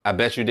I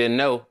bet you didn't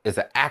know it's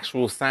an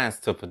actual science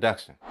to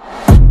production.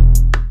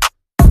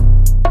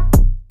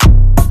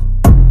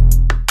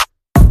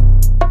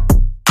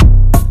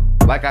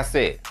 Like I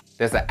said,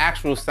 there's an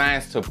actual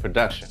science to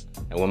production.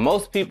 And when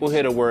most people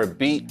hear the word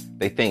beat,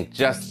 they think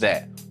just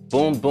that.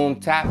 Boom, boom,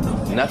 tap,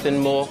 nothing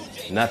more,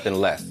 nothing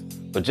less.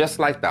 But just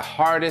like the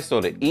hardest or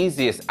the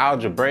easiest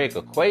algebraic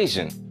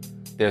equation,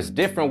 there's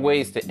different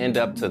ways to end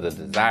up to the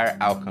desired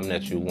outcome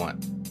that you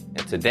want.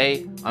 And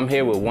today, I'm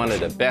here with one of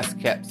the best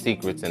kept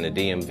secrets in the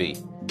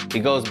DMV. He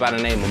goes by the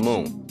name of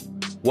Moon.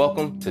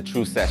 Welcome to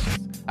True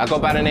Sessions. I go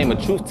by the name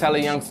of Truth Teller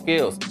Young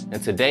Skills,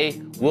 and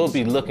today we'll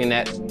be looking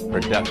at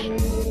production.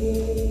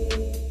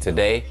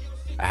 Today,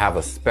 I have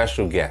a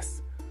special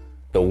guest,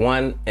 the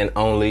one and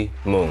only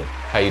Moon.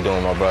 How you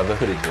doing, my brother?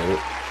 Pretty good.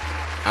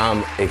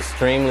 I'm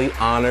extremely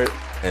honored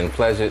and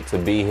pleasured to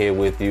be here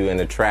with you in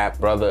the trap,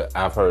 brother.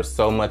 I've heard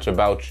so much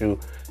about you,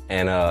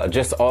 and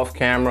just off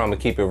camera, I'm gonna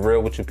keep it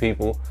real with you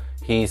people.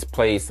 He's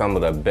played some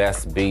of the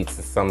best beats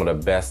and some of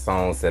the best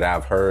songs that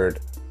I've heard.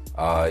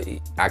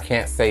 I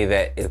can't say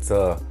that it's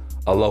a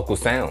local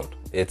sound.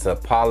 It's a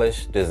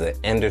polished, there's an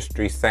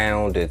industry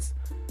sound.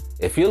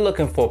 If you're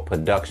looking for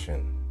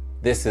production,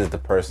 this is the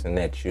person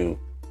that you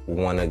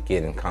wanna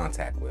get in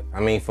contact with. I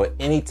mean, for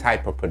any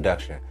type of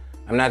production.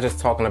 I'm not just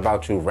talking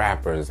about you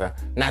rappers,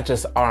 not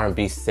just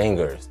R&B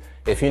singers.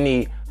 If you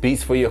need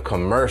beats for your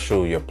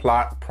commercial, your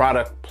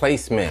product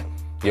placement,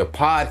 your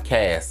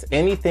podcast,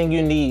 anything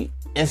you need,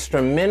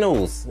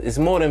 instrumentals. It's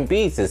more than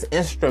beats, it's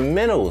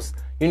instrumentals.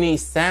 You need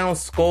sound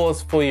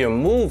scores for your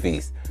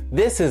movies.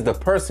 This is the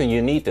person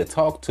you need to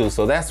talk to.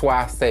 So that's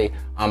why I say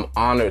I'm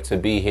honored to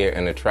be here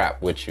in the trap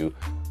with you.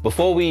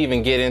 Before we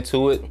even get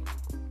into it,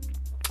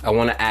 I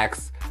want to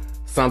ask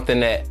something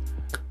that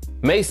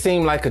may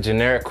seem like a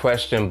generic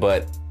question,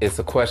 but it's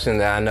a question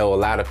that I know a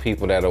lot of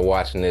people that are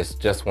watching this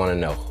just want to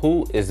know.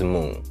 Who is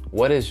Moon?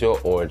 What is your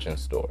origin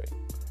story?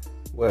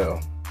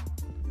 Well,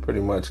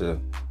 pretty much a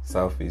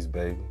Southeast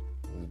baby.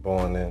 I was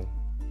born in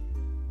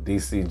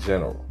DC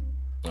General.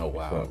 Oh,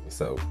 wow.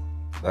 So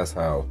that's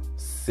how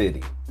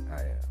city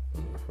I am.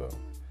 You feel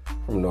me?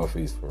 From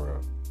Northeast for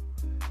real.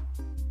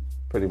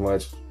 Pretty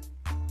much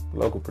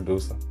local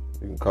producer.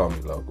 You can call me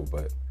local,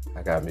 but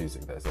I got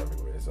music that's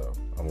everywhere, so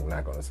I'm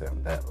not gonna say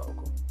I'm that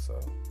local. So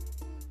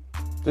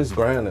just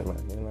grinding,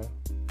 man, you know.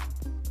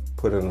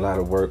 Put in a lot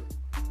of work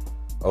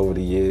over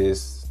the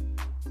years.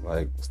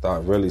 Like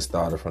really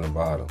started from the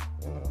bottom,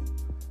 you know.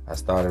 I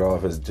started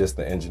off as just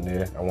an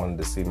engineer. I wanted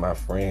to see my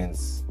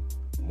friends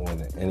more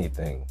than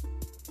anything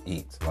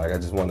eat. Like I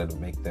just wanted to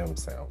make them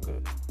sound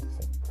good.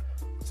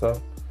 So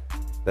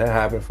that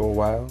happened for a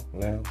while.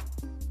 Now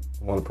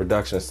on the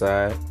production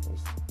side,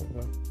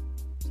 it's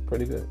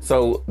pretty good.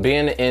 So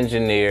being an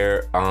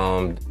engineer,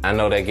 I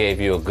know that gave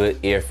you a good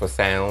ear for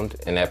sound,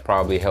 and that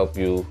probably helped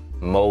you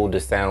mold the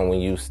sound when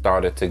you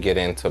started to get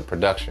into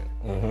production.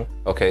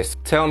 Mm-hmm. Okay, so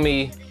tell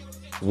me,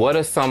 what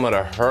are some of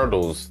the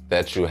hurdles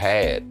that you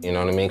had? You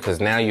know what I mean? Because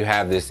now you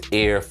have this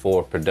ear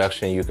for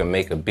production, you can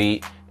make a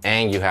beat,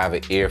 and you have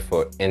an ear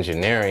for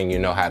engineering, you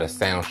know how the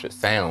sound should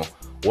sound.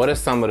 What are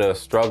some of the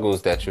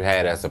struggles that you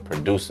had as a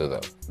producer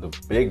though? The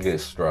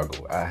biggest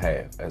struggle I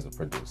have as a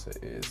producer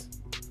is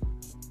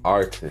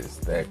artists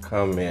that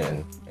come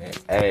in and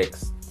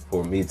ask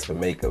for me to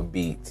make a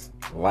beat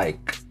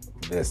like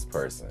this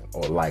person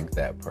or like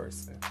that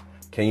person.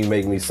 Can you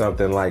make me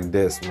something like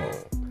this, Moon?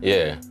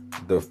 Yeah.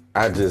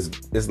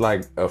 It's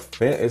like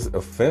it's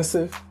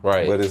offensive,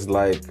 right? But it's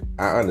like,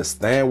 I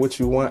understand what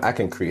you want. I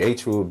can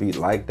create you a beat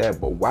like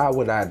that, but why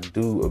would I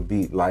do a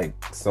beat like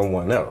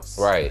someone else?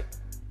 Right.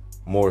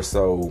 More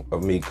so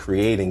of me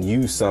creating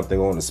you something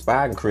on the spot.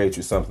 I can create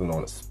you something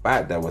on the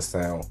spot that would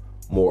sound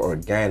more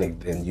organic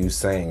than you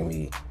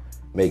saying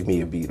make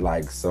me a beat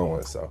like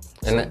so-and-so.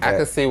 And I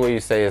can see where you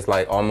say it's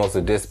like almost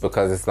a diss,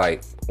 because it's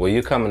like, well,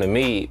 you coming to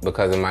me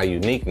because of my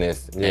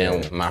uniqueness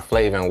and my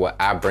flavor and what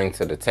I bring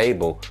to the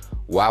table.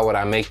 Why would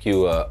I make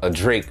you a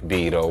Drake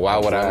beat, or why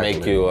would I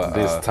make you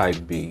this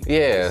type beat?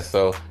 Yeah,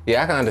 so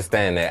yeah, I can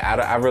understand that.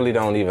 I really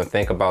don't even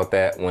think about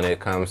that when it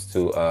comes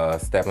to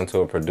stepping to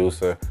a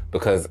producer,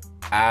 because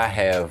I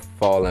have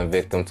fallen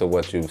victim to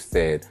what you've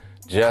said.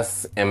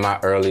 Just in my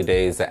early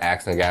days of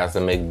asking guys to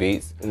make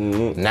beats,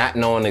 not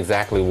knowing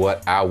exactly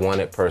what I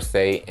wanted per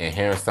se, and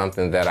hearing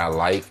something that I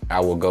like,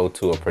 I will go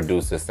to a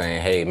producer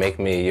saying, hey, make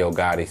me a Yo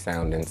Gotti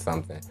sounding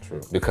something.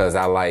 True. Because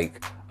I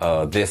like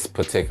this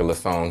particular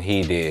song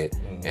he did,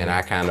 and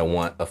I kind of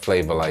want a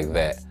flavor like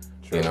that.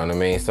 True. You know what I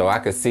mean? So I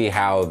could see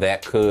how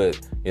that could,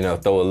 you know,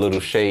 throw a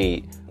little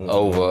shade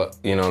over,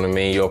 you know what I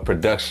mean, your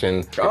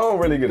production. I don't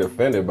really get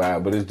offended by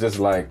it, but it's just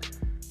like,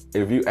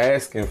 if you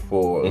asking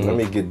for, let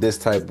me get this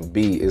type of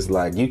beat, it's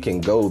like you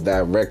can go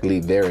directly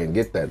there and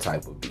get that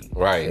type of beat.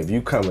 Right. If you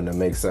coming to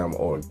make something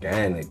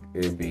organic,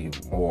 it'd be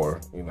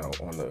more, you know,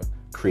 on the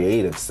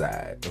creative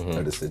side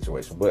of the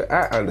situation. But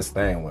I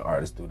understand when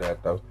artists do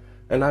that though.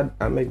 And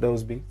I make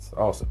those beats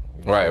also.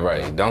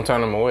 Right. Don't turn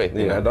them away.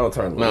 Yeah, don't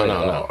turn them away.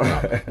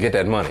 No. Get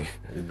that money.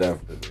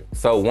 Definitely.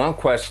 So one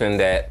question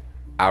that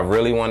I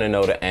really want to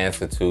know the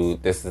answer to,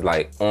 this is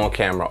like on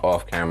camera,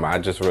 off camera. I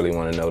just really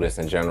want to know this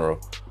in general.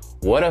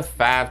 What are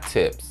 5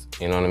 tips?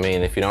 You know what I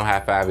mean? If you don't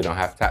have 5, you don't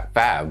have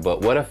 5.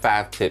 But what are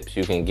 5 tips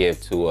you can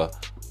give to a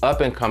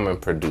up and coming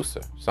producer?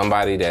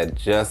 Somebody that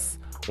just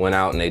went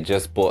out and they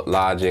just bought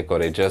Logic, or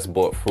they just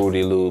bought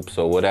Fruity Loops,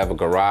 or whatever,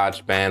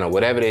 GarageBand, or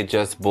whatever they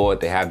just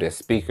bought. They have their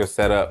speaker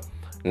set up.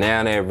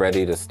 Now they're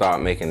ready to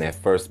start making their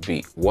first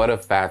beat. What are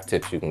 5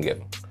 tips you can give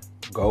them?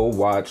 Go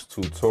watch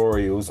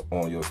tutorials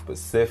on your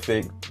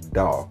specific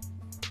DAW.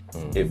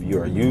 If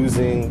you're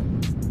using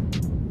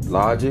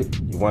Logic,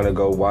 you want to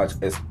go watch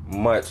as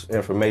much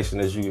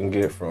information as you can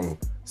get from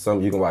some.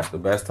 You can watch the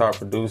best top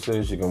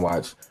producers. You can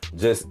watch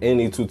just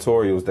any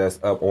tutorials that's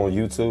up on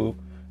YouTube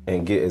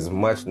and get as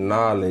much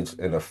knowledge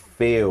and a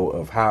feel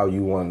of how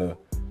you want to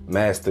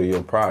master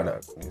your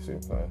product. You see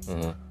what I'm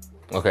saying?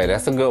 Okay,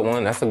 that's a good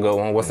one. That's a good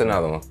one. What's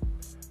another one?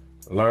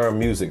 Learn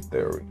music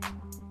theory.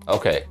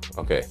 Okay.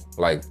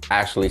 Like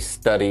actually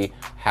study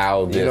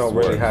how this You don't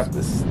really works. have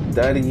to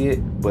study it,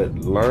 but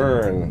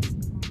learn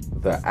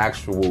the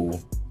actual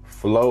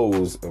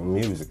flows of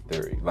music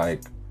theory.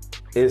 Like,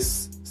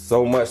 it's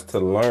so much to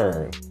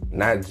learn,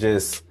 not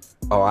just,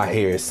 oh, I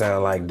hear it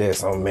sound like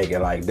this, I'm gonna make it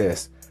like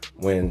this.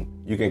 When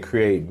you can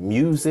create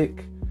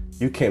music,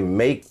 you can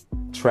make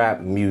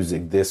trap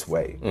music this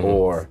way,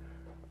 or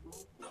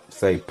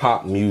say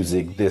pop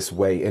music this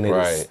way, and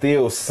it'll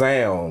still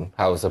sound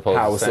how it's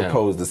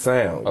supposed to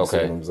sound. You see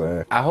Okay. what I'm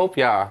saying? I hope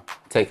y'all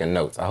taking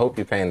notes. I hope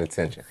you're paying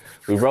attention.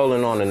 We're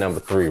rolling on to number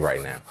 3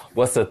 right now.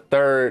 What's the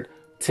 3rd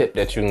tip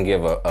that you can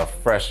give a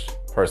fresh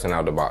person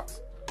out the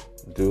box?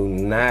 Do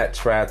not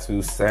try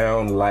to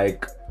sound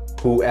like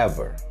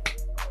whoever.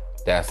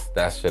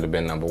 That should have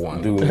been number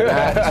 1. Do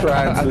not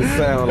try to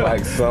sound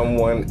like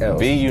someone else.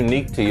 Be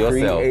unique to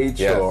yourself. Create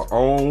your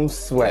own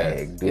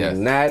swag. Do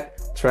not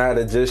try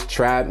to just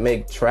trap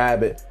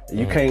it.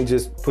 You can't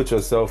just put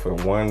yourself in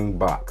one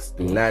box.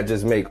 Do not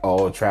just make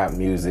all trap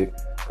music,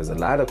 because a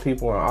lot of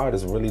people and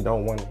artists really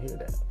don't want to hear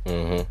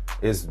that.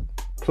 It's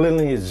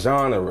plenty of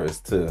genres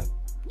to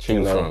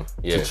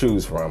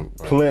choose from.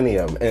 Plenty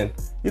of them, and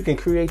you can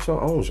create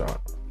your own genre.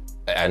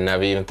 I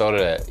never even thought of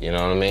that. You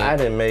know what I mean? I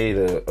done made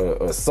a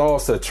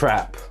salsa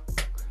trap.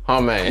 Oh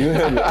man, You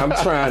hear me? I'm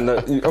trying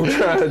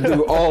to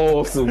do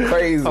all some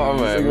crazy. oh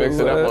man, mix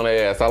it up on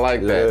their ass. I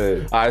like that.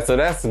 Yeah. All right, so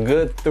that's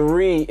good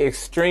 3,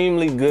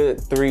 extremely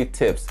good 3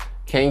 tips.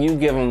 Can you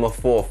give them a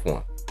 4th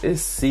one?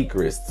 It's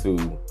secrets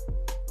to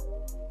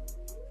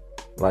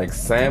like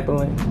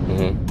sampling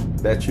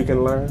that you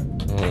can learn.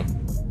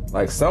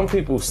 Like, some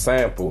people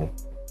sample.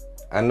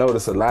 I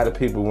notice a lot of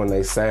people, when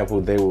they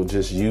sample, they will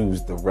just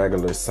use the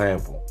regular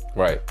sample.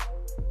 Right.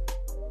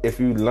 If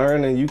you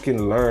learn, and you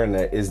can learn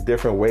that it's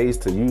different ways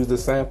to use the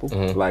sample.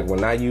 Like,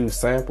 when I use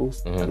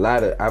samples,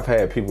 I've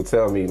had people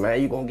tell me,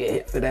 man, you gonna get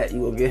hit for that,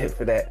 you gonna get hit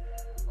for that.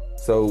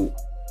 So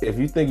if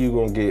you think you're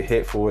gonna get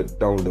hit for it,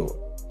 don't do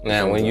it.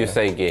 Now, when you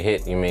say get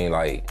hit, you mean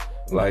like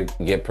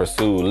get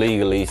pursued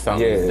legally?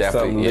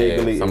 Something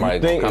legally. Somebody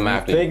gonna come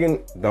after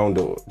you. Don't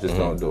do it. Just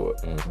don't do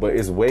it. But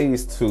it's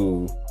ways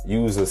to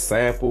use a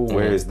sample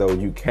whereas though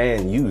you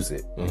can use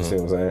it. You see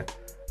what I'm saying?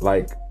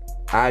 Like,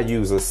 I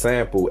use a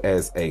sample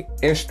as a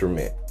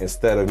instrument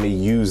instead of me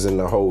using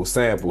the whole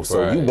sample,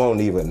 so you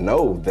won't even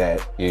know that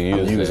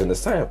I'm using the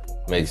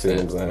sample. Makes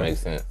sense. Makes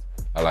sense.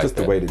 I like Just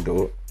that. the way to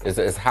do it.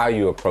 It's how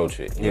you approach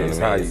it. You know it's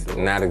what I how mean? you do It's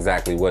it. not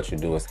exactly what you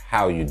do, it's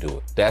how you do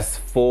it. That's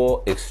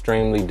 4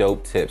 extremely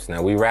dope tips.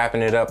 Now, we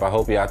wrapping it up. I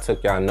hope y'all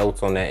took y'all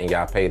notes on that and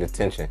y'all paid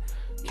attention.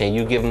 Can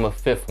you give them a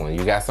 5th one?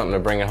 You got something to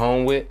bring it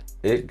home with?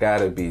 It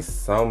gotta be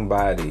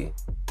somebody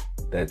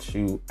that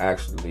you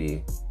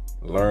actually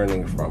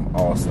learning from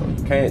also.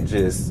 You can't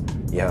just,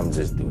 I'm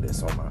just do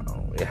this on my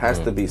own. It has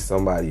to be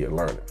somebody you're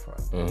learning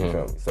from. You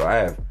feel me? So I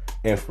have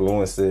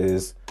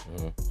influences.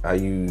 I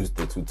use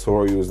the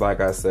tutorials, like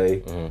I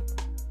say.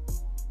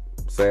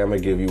 Say I'm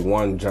gonna give you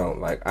one jump.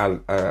 Like,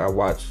 I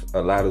watch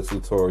a lot of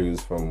tutorials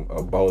from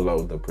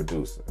Bolo, the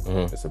producer.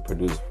 It's a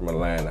producer from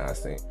Atlanta, I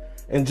seen.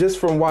 And just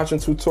from watching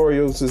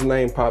tutorials, his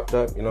name popped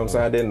up. You know what I'm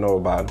saying? I didn't know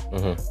about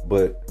him.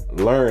 But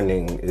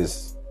learning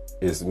is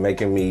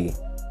making me,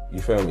 you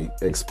feel me,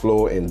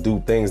 explore and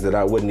do things that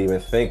I wouldn't even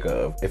think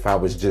of if I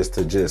was just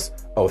to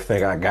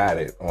think I got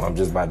it, or I'm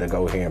just about to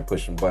go here and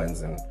push some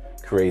buttons and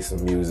create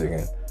some music.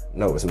 And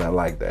no, it's not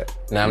like that.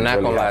 Now, I'm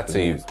not gonna lie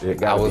to you.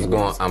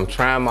 I'm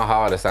trying my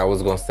hardest. I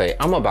was gonna say,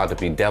 I'm about to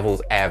be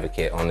devil's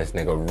advocate on this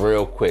nigga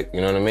real quick. You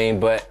know what I mean?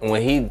 But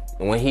when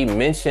he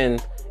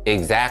mentioned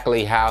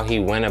exactly how he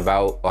went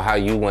about, or how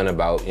you went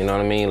about, you know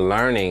what I mean,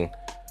 learning,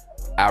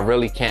 I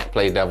really can't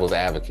play devil's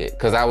advocate.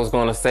 Because I was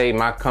gonna say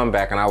my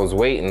comeback, and I was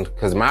waiting,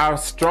 because my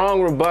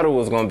strong rebuttal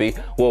was gonna be,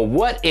 well,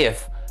 what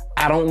if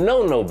I don't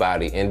know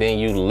nobody? And then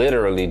you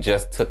literally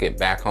just took it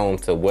back home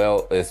to,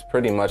 well, it's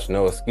pretty much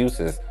no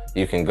excuses.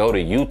 You can go to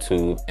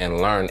YouTube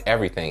and learn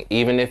everything.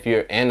 Even if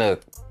you're in a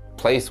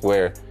place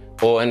where,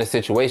 or in a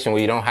situation where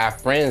you don't have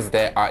friends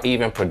that are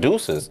even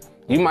producers.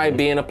 You might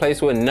be in a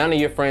place where none of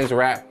your friends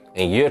rap,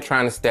 and you're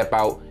trying to step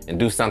out and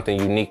do something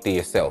unique to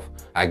yourself.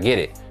 I get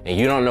it. And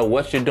you don't know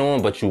what you're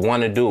doing, but you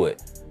want to do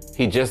it.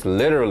 He just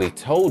literally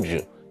told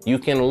you. You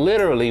can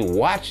literally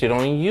watch it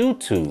on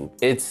YouTube.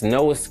 It's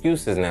no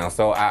excuses now.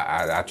 So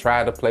I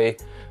tried to play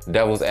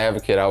devil's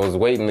advocate. I was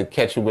waiting to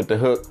catch you with the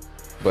hook.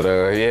 But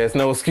yeah, it's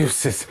no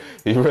excuses.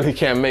 You really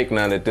can't make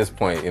none at this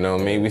point. You know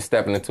what I mean? We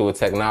stepping into a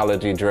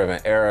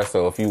technology-driven era.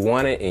 So if you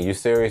want it and you're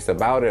serious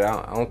about it,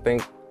 I don't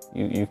think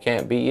you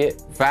can't be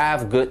it.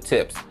 5 good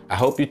tips. I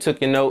hope you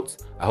took your notes.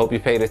 I hope you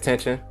paid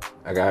attention.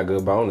 I got a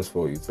good bonus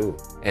for you too.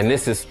 And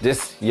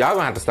y'all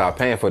gonna have to start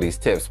paying for these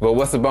tips. But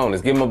what's the bonus?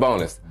 Give them a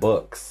bonus.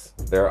 Books.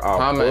 There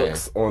are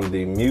books on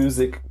the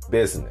music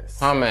business.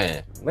 Oh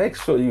man. Make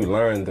sure you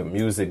learn the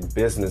music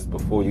business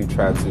before you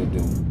try to do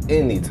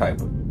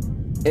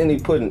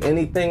putting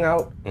anything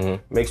out.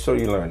 Make sure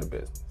you learn the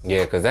business.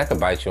 Yeah, because that could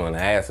bite you in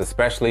the ass,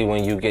 especially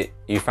when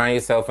you find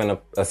yourself in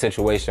a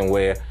situation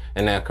where,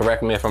 and now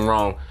correct me if I'm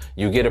wrong,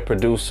 you get a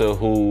producer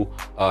who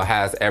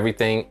has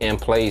everything in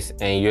place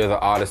and you're the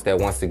artist that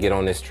wants to get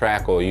on this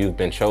track, or you've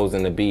been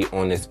chosen to be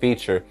on this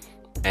feature,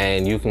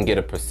 and you can get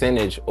a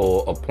percentage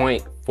or a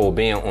point for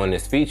being on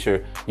this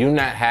feature. You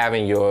not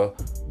having your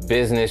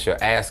business, your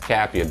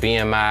ASCAP, your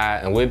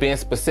BMI, and we're being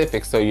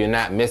specific so you're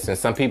not missing.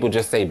 Some people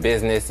just say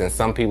business, and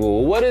some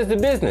people, well, what is the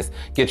business?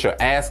 Get your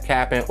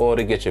ASCAP in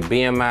order, get your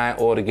BMI in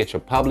order, get your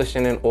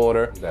publishing in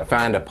order. Definitely.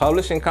 Find a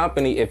publishing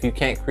company if you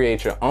can't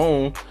create your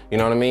own, you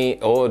know what I mean?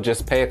 Or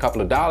just pay a couple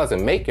of dollars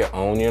and make your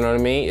own, you know what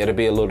I mean? It'll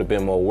be a little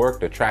bit more work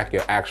to track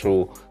your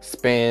actual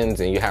spins,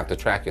 and you have to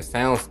track your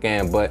sound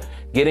scan, but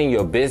getting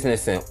your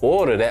business in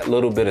order, that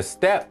little bit of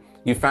step,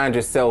 you find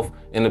yourself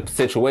in a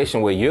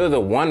situation where you're the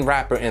one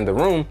rapper in the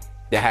room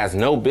that has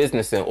no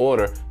business in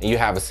order, and you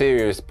have a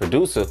serious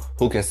producer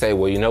who can say,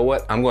 well, you know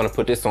what? I'm going to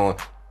put this on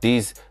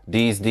these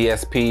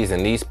DSPs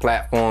and these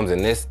platforms, and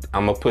this,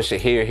 I'm going to push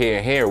it here, here,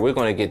 and here. We're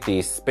going to get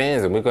these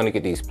spins and we're going to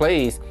get these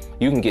plays.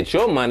 You can get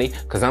your money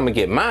because I'm going to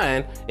get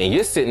mine, and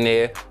you're sitting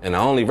there and the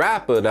only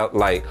rapper that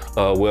like,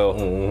 I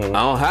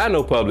don't have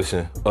no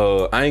publishing.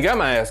 I ain't got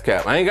my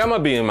ASCAP. I ain't got my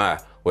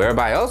BMI. Where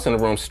everybody else in the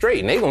room straight,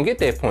 and they gonna get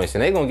their points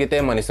and they gonna get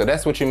their money. So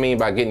that's what you mean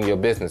by getting your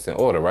business in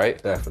order,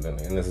 right?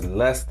 Definitely, and it's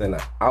less than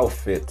an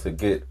outfit to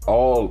get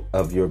all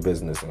of your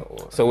business in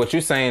order. So what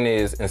you're saying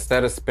is,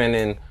 instead of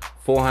spending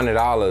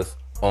 $400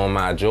 on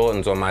my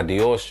Jordans or my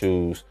Dior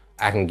shoes,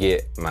 I can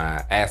get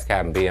my ASCAP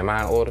and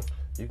BMI in order?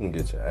 You can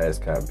get your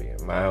ASCAP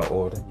BMI in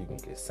order. You can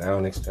get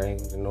Sound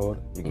Exchange in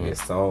order. You can get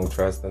Song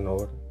Trust in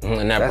order.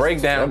 And that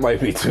breakdown, that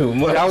might be too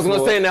much. I was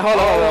gonna say that. Hold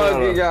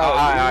on.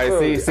 All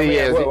right. See.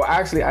 Well,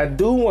 actually, I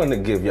do want to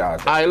give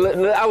y'all. I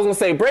was gonna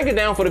say, break it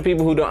down for the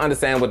people who don't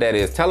understand what that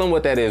is. Tell them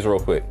what that is real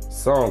quick.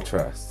 Song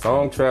Trust.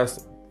 Song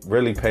Trust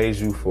really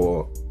pays you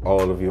for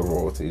all of your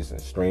royalties and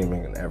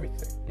streaming and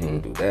everything. You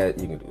can do that.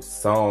 You can do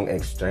Song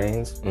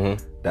Exchange.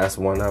 That's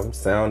one of them.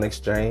 Sound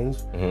Exchange.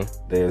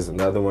 There's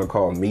another one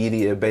called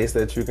Media Base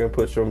that you can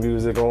put your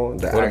music on.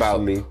 What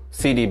about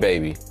CD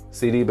Baby?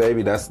 CD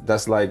Baby,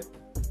 that's like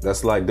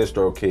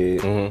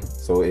DistroKid.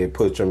 So it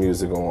puts your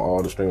music on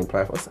all the streaming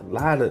platforms.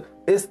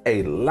 It's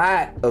a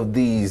lot of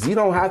these. You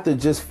don't have to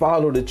just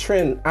follow the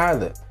trend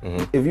either.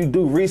 If you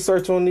do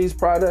research on these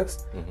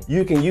products,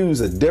 you can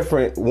use a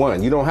different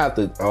one. You don't have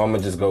to, I'm gonna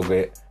just go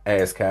get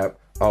ASCAP.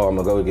 I'm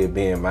gonna go get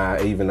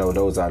BMI, even though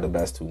those are the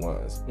best 2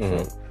 ones.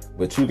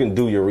 But you can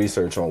do your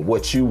research on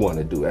what you want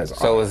to do as an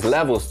artist. So it's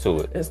levels to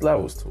it. It's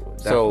levels to it.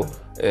 Definitely.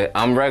 So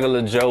I'm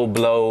regular Joe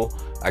Blow.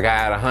 I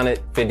got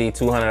 $150,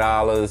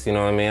 $200. You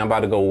know what I mean? I'm about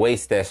to go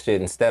waste that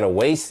shit. Instead of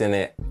wasting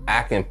it,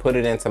 I can put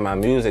it into my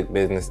music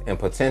business and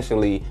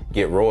potentially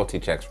get royalty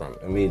checks from it.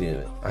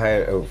 Immediately. I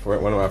had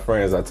one of my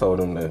friends, I told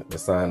him to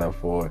sign up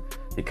for it.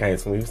 He came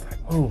to me, he was like,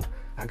 oh,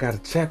 I got a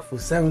check for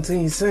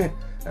 17 cents.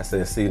 I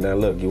said, see, now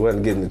look, you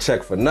wasn't getting the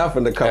check for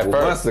nothing a couple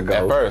months ago.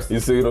 At first. You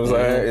see what I'm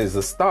saying? It's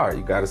a start.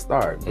 You got to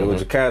start. Build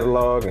your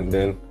catalog, and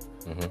then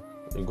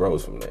it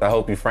grows from there. I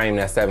hope you frame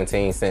that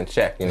 17-cent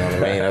check, you know what I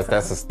mean?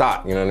 That's a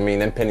start, you know what I mean?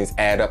 Them pennies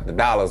add up to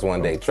dollars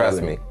one day.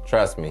 Trust me.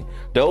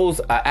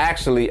 Those are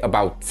actually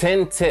about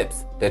 10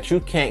 tips that you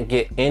can't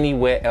get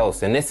anywhere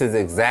else. And this is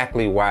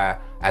exactly why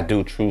I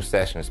do True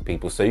Sessions,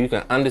 people. So you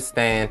can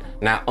understand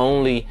not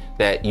only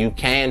that you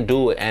can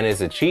do it and it's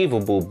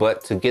achievable,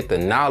 but to get the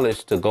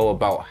knowledge to go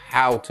about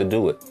how to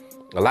do it.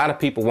 A lot of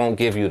people won't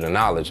give you the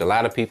knowledge. A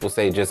lot of people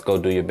say, just go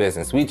do your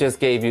business. We just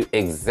gave you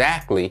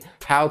exactly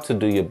how to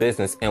do your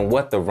business and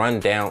what the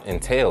rundown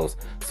entails.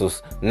 So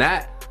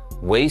not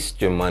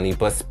waste your money,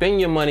 but spend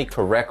your money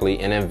correctly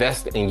and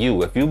invest in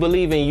you. If you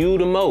believe in you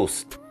the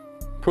most,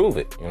 prove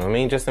it. You know what I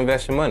mean? Just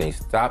invest your money.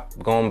 Stop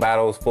going buy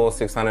those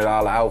 $400, $600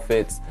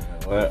 outfits.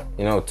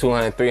 You know,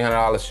 $200,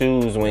 $300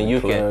 shoes when you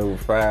can.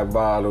 5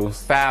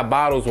 bottles. 5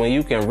 bottles when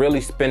you can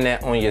really spend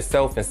that on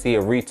yourself and see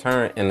a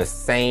return in the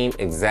same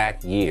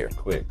exact year.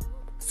 Quick.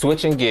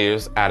 Switching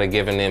gears out of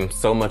giving them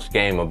so much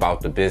game about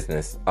the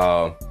business.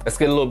 Let's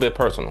get a little bit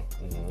personal.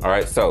 All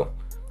right, so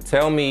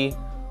tell me,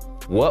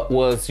 what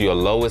was your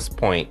lowest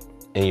point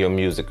in your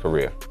music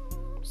career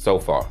so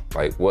far?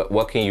 Like,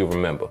 what can you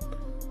remember?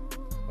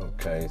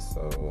 Okay,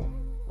 so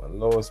my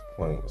lowest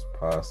point was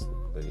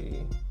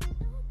possibly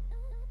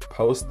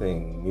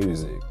posting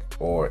music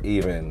or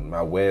even my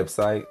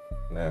website.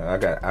 Now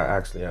I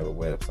actually have a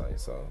website,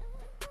 so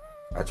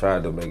I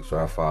tried to make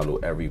sure I follow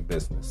every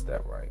business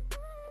step right.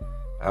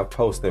 I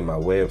posted my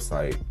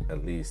website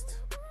at least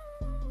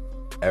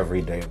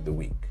every day of the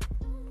week.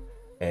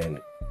 And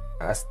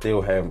I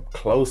still have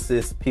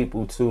closest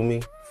people to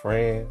me,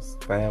 friends,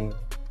 family,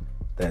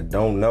 that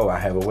don't know I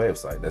have a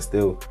website. That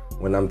still,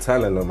 when I'm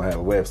telling them I have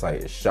a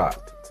website, it's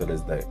shocked to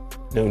this day.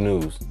 New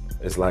news.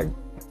 It's like,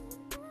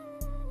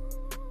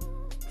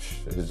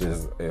 it's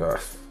just,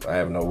 I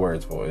have no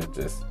words for it. It's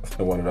just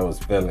one of those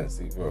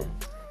feelings.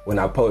 When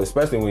I post,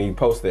 especially when you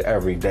post it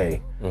every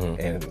day,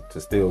 and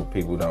to still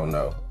people don't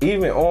know.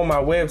 Even on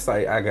my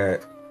website, I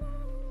got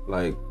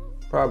like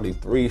probably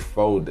 3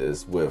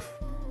 folders with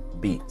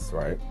beats,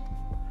 right?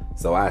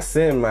 So I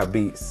send my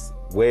beats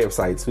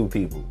website to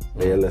people.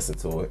 They'll listen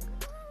to it,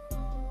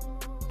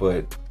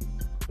 but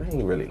they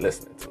ain't really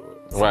listening to it.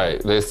 So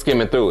Right, they're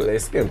skimming through it. they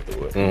skim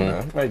through it. You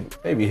know?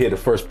 Maybe hear the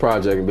first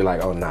project and be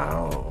like, oh,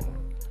 nah, I don't.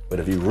 But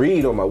if you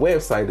read on my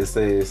website, it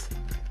says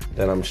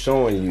that I'm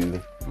showing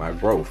you my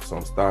growth. So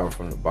I'm starting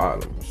from the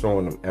bottom. I'm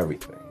showing them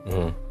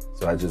everything.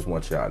 So I just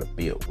want y'all to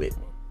build with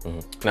me.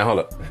 Now hold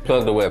up,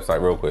 plug the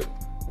website real quick.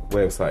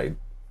 Website,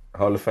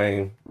 Hall of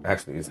Fame,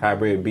 actually it's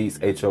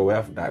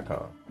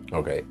hybridbeatshof.com.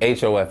 Okay,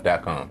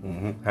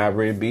 HOF.com.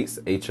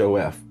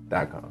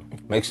 Hybridbeatshof.com.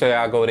 Make sure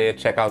y'all go there,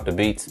 check out the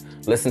beats,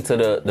 listen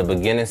to the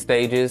beginning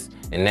stages,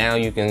 and now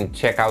you can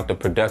check out the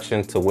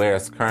production to where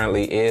it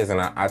currently is. And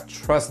I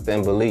trust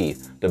and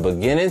believe the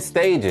beginning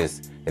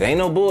stages, it ain't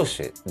no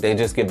bullshit. They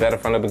just get better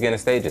from the beginning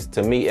stages.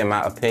 To me, in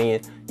my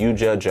opinion, you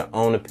judge your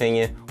own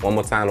opinion. One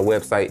more time, the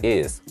website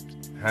is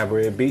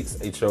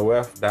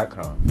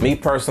hybridbeatshof.com. Me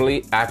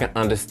personally, I can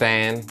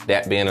understand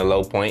that being a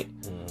low point,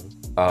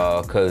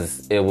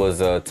 because it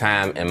was a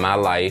time in my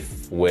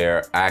life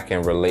where I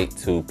can relate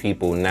to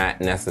people not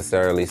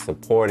necessarily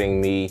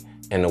supporting me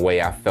in the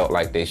way I felt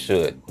like they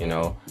should, you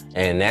know?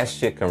 And that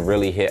shit can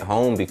really hit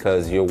home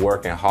because you're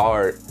working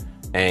hard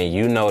and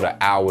you know the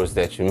hours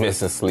that you're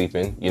missing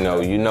sleeping, you know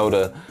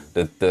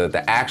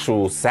the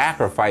actual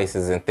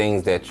sacrifices and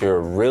things that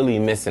you're really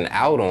missing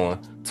out on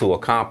to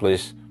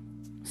accomplish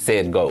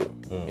said goal.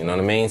 You know what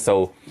I mean?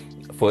 So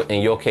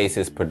in your case,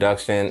 it's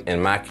production.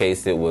 In my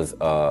case, it was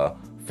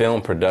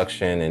film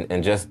production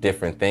and just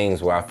different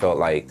things where I felt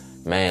like,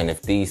 man,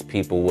 if these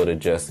people would have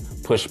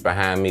just pushed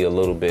behind me a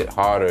little bit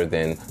harder,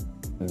 then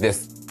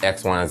this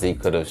X, Y, and Z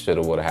could have, should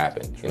have, would have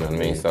happened. You know what I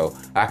mean? So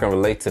I can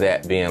relate to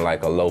that being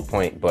like a low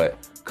point, but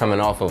coming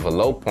off of a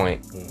low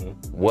point,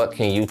 what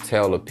can you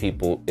tell the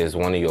people is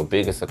one of your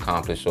biggest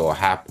accomplishments or a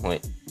high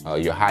point,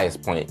 your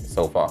highest point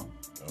so far?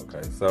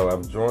 Okay, so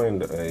I've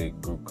joined a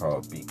group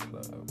called Beat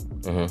Club.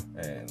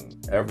 And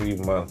every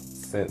month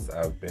since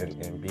I've been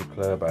in Beat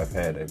Club, I've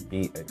had a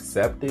beat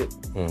accepted,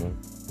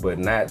 but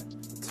not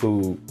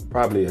to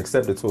probably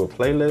accepted to a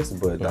playlist,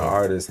 but the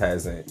artist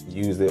hasn't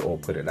used it or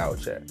put it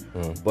out yet.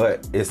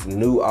 But it's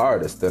new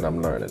artists that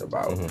I'm learning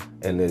about,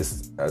 and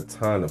there's a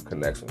ton of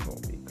connections on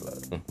Beat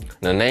Club.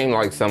 Now name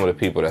like some of the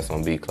people that's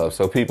on Beat Club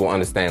so people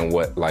understand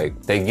what,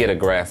 like, they get a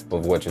grasp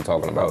of what you're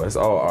talking about. Oh, it's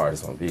all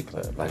artists on Beat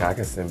Club. Like I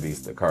can send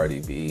beats to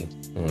Cardi B,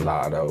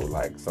 Lotto,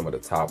 like some of the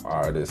top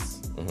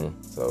artists.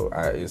 So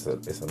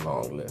it's a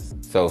long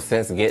list. So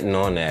since getting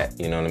on that,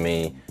 you know what I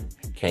mean,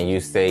 can you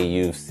say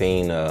you've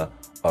seen a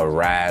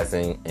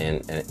rising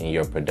in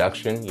your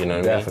production? You know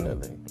what I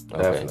mean?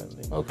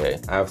 Definitely. Okay.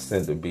 I've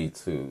sent a beat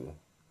to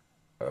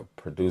a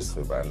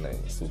producer by the name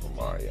of Super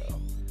Mario,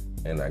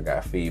 and I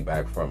got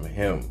feedback from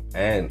him.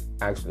 And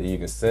actually, you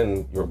can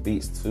send your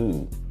beats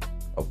to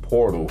a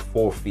portal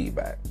for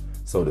feedback.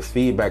 So the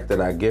feedback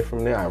that I get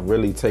from there, I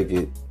really take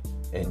it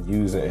and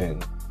use it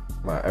in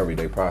my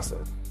everyday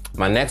process.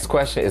 My next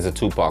question is a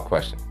 2-part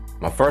question.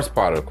 My first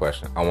part of the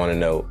question I want to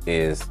know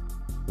is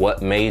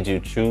what made you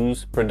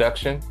choose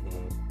production?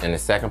 And the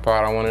second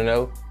part I want to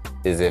know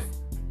is if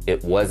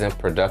it wasn't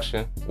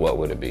production, what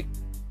would it be?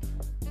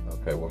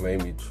 Okay, what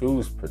made me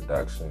choose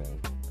production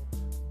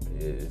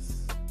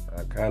is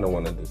I kind of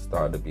wanted to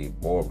start to be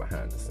more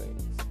behind the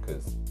scenes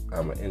because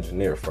I'm an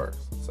engineer first.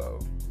 So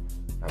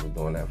I've been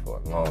doing that for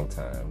a long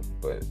time,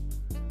 but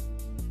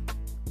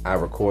I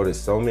recorded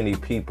so many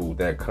people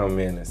that come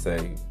in and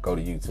say, go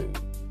to YouTube.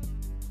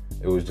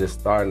 It was just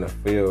starting to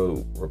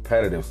feel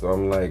repetitive. So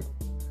I'm like,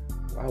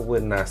 why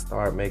wouldn't I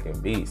start making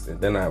beats? And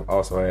then I've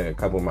also had a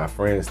couple of my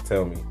friends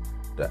tell me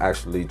to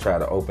actually try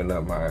to open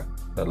up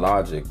the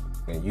Logic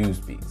and use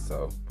beats.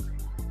 So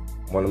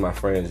one of my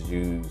friends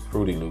used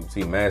Fruity Loops.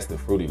 He mastered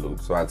Fruity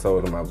Loops. So I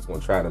told him I was gonna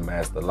try to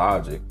master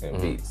Logic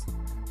and beats.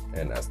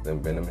 And that's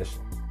been the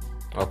mission.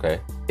 Okay.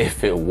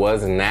 If it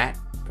was not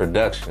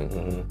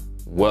production,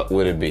 what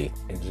would it be?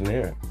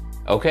 Engineering.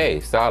 Okay,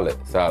 solid.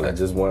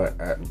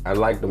 I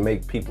like to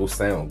make people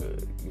sound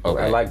good.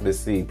 Okay. I like to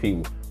see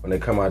people, when they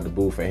come out the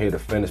booth and hear the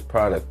finished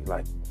product,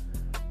 like,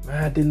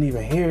 man, I didn't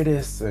even hear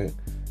this, and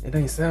it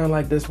ain't sound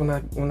like this when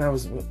I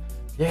was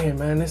yeah,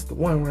 man, that's the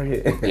one right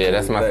here. Yeah,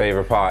 that's my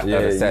favorite part of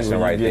the session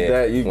right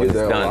there. You when get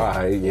it's that, done.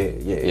 all right, yeah.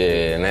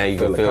 Yeah, now you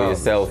can feel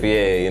yourself,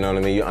 you know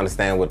what I mean? You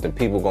understand what the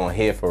people gonna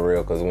hear for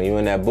real, because when you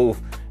in that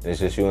booth, and it's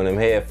just you and them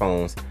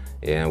headphones,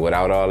 yeah, and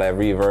without all that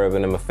reverb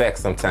and them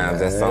effects, sometimes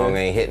that song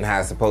ain't hitting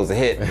how it's supposed to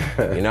hit.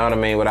 You know what I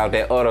mean? Without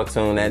that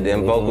auto-tune, that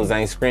them vocals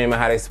ain't screaming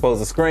how they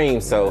supposed to scream.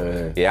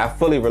 So, yeah, I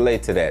fully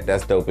relate to that.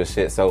 That's dope as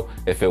shit. So,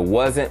 if it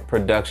wasn't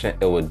production,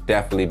 it would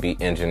definitely be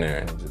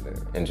engineering.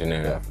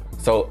 Engineering. Definitely.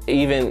 So,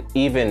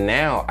 even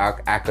now,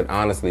 I could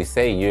honestly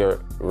say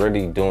you're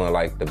really doing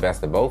like the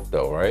best of both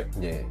though, right?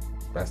 Yeah,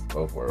 best of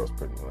both worlds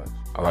pretty much.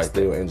 I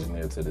still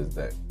engineer to this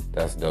day.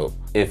 That's dope.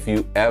 If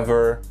you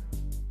ever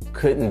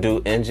couldn't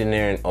do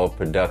engineering or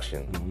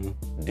production,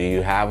 do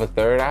you have a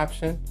third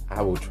option?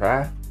 I will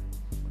try.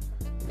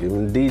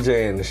 Giving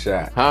DJing a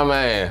shot. Huh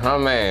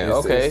man,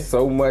 okay. It's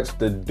so much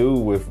to do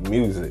with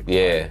music.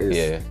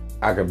 Yeah.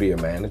 I could be a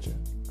manager.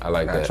 I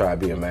like that. I try to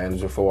be a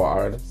manager for an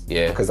artist.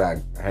 Yeah. Because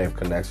I have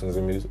connections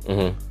in music.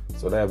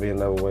 So that'd be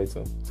another way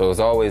too. So it's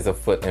always a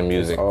foot in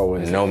music,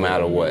 no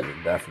matter what.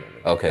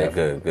 Definitely. Okay,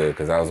 good.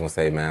 Because I was gonna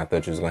say, man, I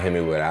thought you was gonna hit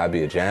me with, I'll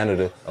be a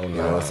janitor, you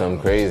know, something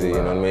crazy, you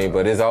know what I mean?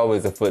 But it's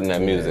always a foot in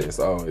that music. It's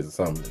always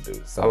something to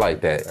do. I like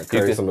that. I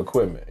carry some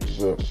equipment.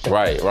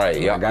 Right.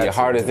 Your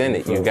heart is in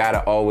it. You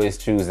gotta always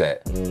choose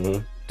that.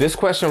 This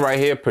question right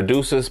here,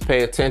 producers,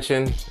 pay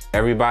attention.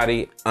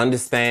 Everybody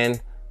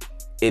understand.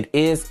 It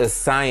is a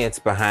science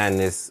behind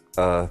this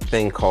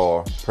thing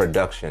called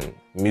production,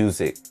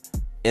 music,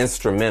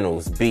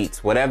 instrumentals,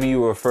 beats, whatever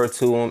you refer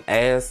to them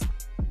as.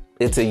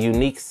 It's a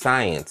unique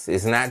science.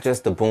 It's not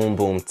just a boom,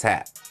 boom,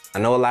 tap. I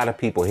know a lot of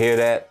people hear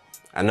that.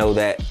 I know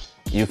that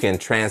you can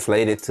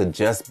translate it to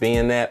just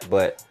being that,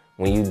 but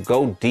when you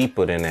go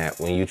deeper than that,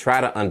 when you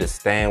try to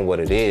understand what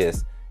it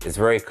is, it's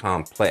very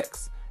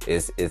complex.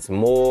 It's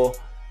more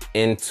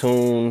in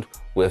tune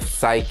with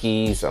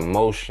psyches,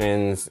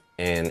 emotions,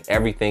 and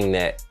everything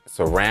that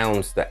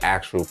surrounds the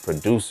actual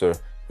producer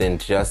than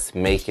just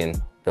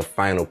making the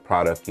final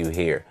product you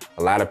hear.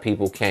 A lot of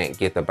people can't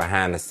get the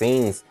behind the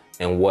scenes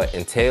and what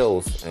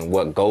entails and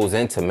what goes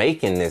into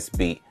making this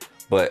beat.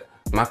 But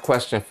my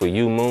question for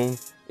you, Moon,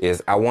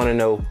 is I want to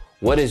know,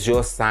 what is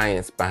your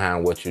science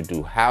behind what you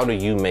do? How do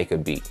you make a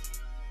beat?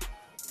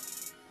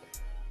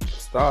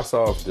 Starts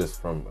off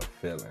just from a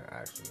feeling,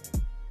 actually.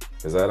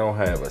 Because I don't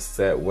have a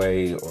set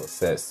way or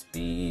set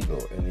speed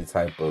or any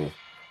type of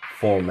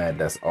format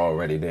that's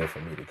already there for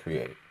me to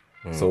create.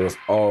 So it's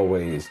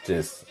always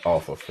just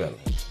off of feeling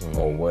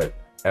or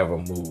whatever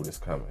mood is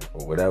coming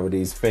or whatever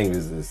these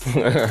fingers is.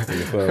 You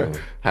feel me?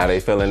 How they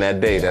feeling that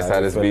day. That's how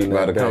this beat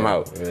about to come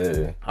out.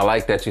 Yeah. I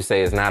like that you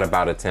say it's not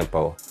about a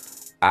tempo.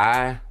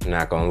 I'm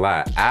not gonna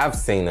lie, I've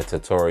seen a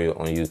tutorial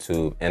on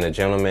YouTube and a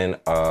gentleman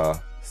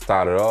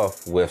started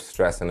off with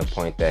stressing the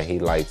point that he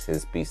likes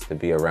his beats to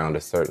be around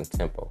a certain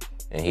tempo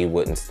and he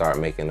wouldn't start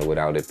making it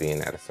without it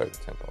being at a certain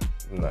tempo.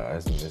 No,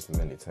 it's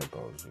many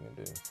tempos you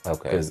can do.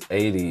 Okay. Because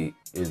 80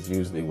 is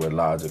usually where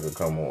Logic will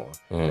come on.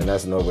 And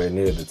that's nowhere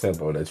near the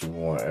tempo that you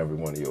want every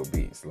one of your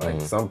beats. Like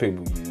some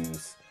people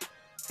use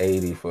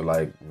 80 for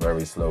like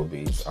very slow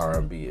beats,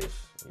 R&B-ish.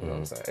 You know what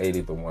I'm saying?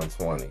 80 to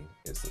 120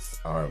 is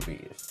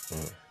R&B-ish.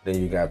 Then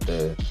you got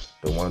the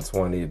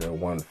 120 to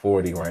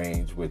 140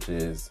 range, which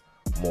is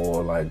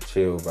more like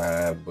chill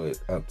vibe, but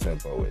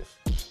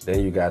up-tempo-ish. Then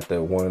you got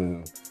the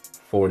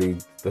 140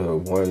 to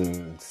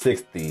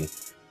 160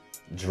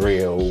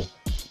 drill,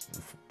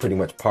 pretty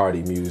much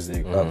party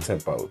music,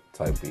 up-tempo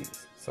type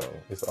beats. So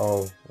it's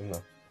all, you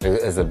know.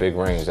 It's a big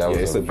range. That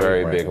was a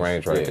very big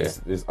range right there.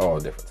 It's all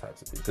different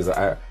types of beats.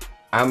 Because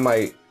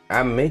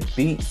I make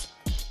beats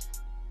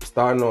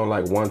starting on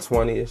like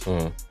 120-ish,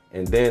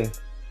 and then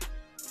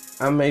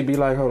I may be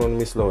like, hold on, let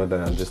me slow it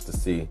down just to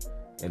see.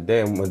 And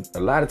then a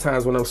lot of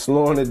times when I'm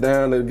slowing it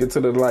down to get to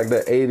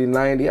the 80,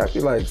 90, I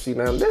feel like, see,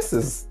 now this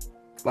is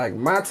like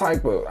my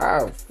type of,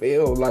 I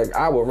feel like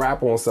I would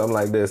rap on something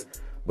like this.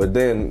 But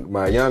then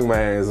my young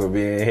mans will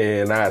be in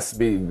here and I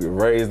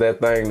raise that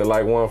thing to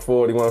like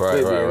 140,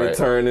 150, and it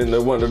turn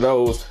into one of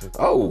those,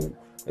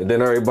 and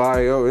then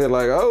everybody over here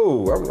like,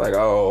 I'm like,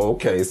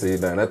 okay, see,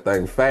 now that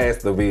thing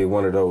fast to be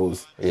one of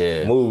those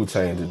mood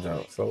changer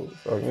jumps. So,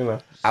 you know.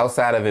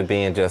 Outside of it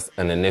being just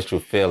an initial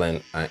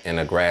feeling and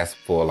a grasp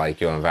for like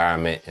your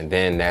environment, and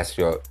then that's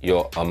your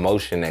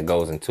emotion that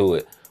goes into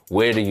it,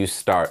 where do you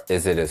start?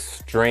 Is it a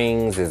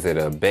strings? Is it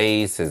a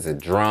bass? Is it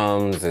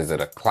drums? Is it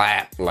a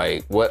clap?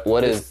 Like,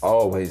 what is? It's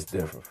always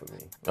different for me.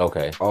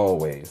 Okay.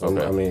 Always.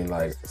 Okay. I mean,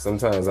 like,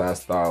 sometimes I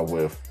start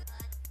with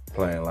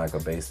playing like a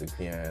basic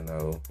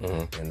piano,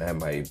 and that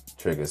might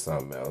trigger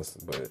something else.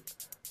 But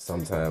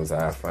sometimes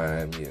I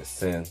find me a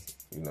synth,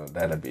 you know,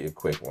 that'll be a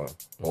quick one.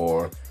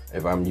 Or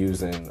if I'm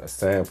using a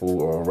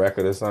sample or a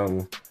record or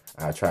something,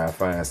 I try to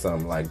find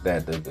something like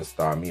that to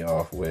start me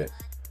off with.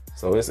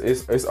 So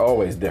it's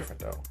always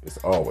different though. It's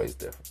always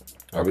different.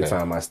 Every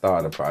time I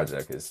start a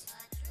project, it's,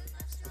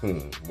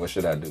 what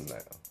should I do now?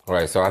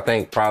 Right. So I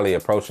think probably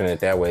approaching it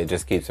that way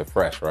just keeps it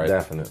fresh, right?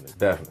 Definitely.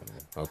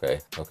 Okay.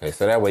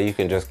 So that way you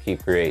can just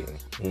keep creating.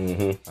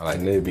 I like,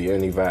 and it'd be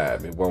any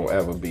vibe. It won't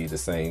ever be the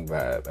same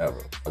vibe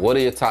ever. What are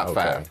your top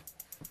 5?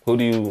 Who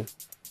do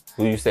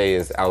you say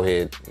is out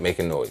here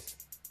making noise?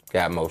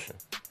 Got motion.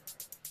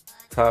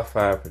 Top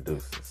 5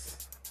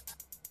 producers.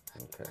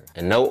 Okay.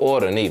 And no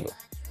order neither.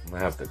 I'm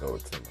gonna have to go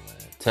with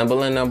Timbaland.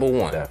 Timbaland number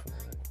 1.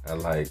 Definitely. I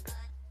like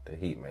the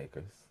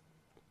Heatmakers.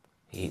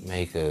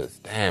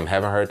 Heatmakers. Damn,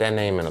 haven't heard that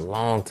name in a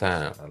long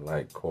time. I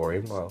like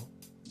Corey Mo.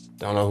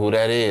 Don't know who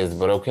that is,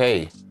 but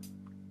okay.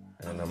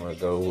 And I'm gonna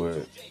go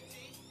with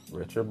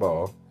Richard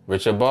Ball.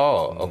 Richard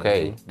Ball.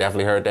 Okay,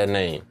 definitely heard that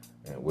name.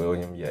 And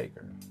William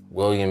Yeager.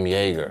 William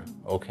Yeager.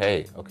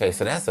 Okay.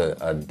 So that's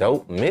a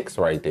dope mix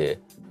right there.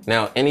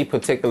 Now, any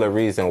particular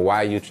reason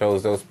why you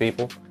chose those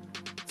people?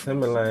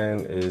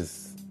 Timbaland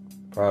is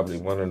probably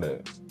one of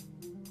the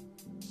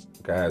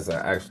guys I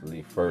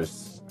actually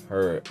first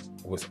heard,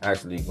 was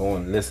actually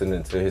going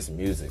listening to his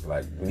music,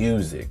 like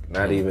music,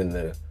 not even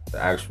the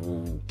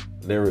actual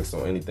lyrics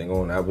or anything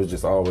on. I was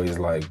just always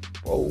like,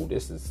 whoa,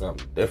 this is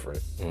something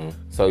different.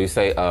 So you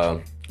say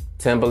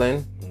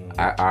Timbaland.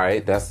 All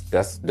right,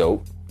 that's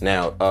dope.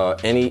 Now,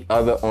 any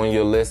other on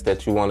your list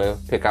that you want to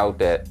pick out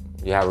that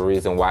you have a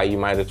reason why you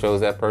might have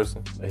chose that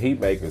person? The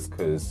Heatmakers,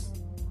 because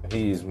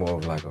he's more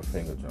of like a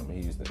finger drum.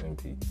 He used the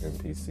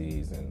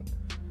MPCs,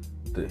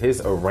 and his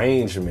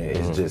arrangement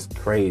is just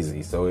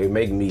crazy. So it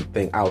make me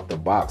think out the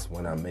box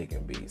when I'm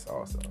making beats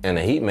also. And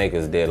the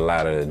Heatmakers did a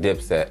lot of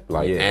Dipset,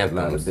 like anthems. A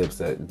lot of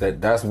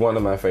Dipset. That's one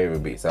of my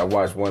favorite beats. I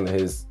watched one of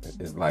his,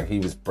 it's like he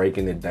was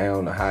breaking it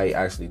down to how he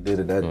actually did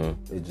it.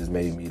 It just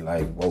made me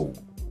like, whoa,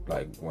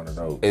 like one of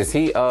those. Is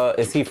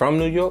he from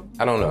New York?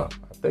 I don't know.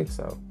 I think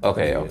so.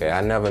 Okay.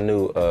 I never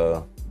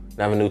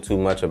knew too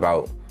much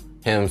about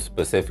him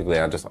specifically.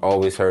 I just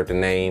always heard the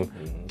name.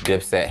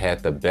 Dipset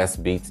had the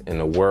best beats in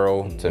the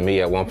world to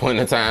me at one point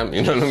in time.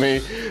 You know what I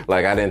mean?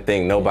 Like, I didn't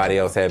think nobody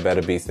else had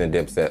better beats than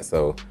Dipset.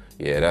 So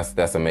yeah,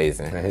 that's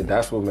amazing. And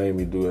that's what made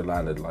me do a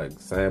lot of like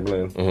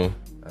sampling.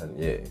 And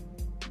yeah,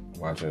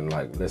 watching,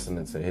 like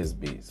listening to his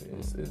beats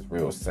is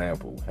real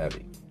sample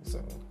heavy.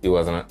 So you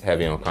wasn't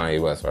heavy on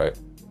Kanye West, right?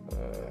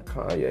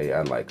 Kanye,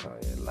 I like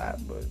Kanye a lot,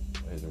 but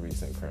his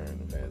recent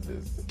current events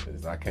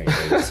is I can't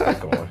really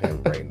speak on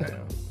him right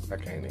now. I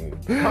can't even.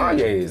 Kanye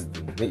is,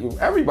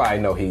 everybody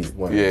know he's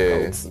one of the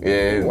GOATs.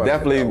 Yeah,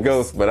 definitely a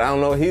ghost, but I don't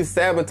know, he's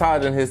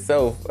sabotaging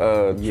himself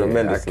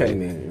tremendously. I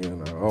can't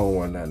even, I don't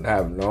want nothing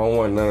happen. I don't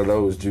want none of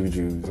those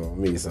jujus on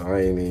me, so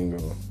I ain't even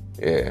gonna.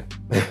 Yeah.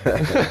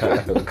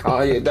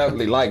 Kanye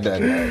definitely like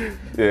that guy.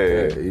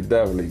 Yeah, he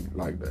definitely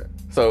like that.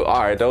 So,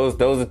 all right, those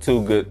are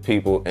 2 good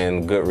people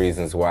and good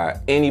reasons why.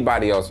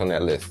 Anybody else on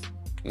that list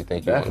you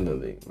think you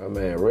Definitely. My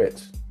man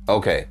Rich.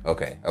 Okay.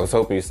 I was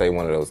hoping you'd say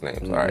one of those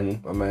names. All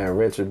right. My man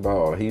Richard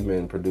Ball, he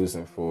been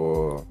producing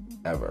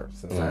forever,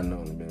 since I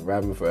know him. Been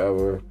rapping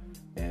forever,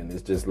 and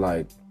it's just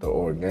like the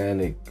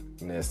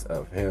organicness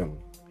of him.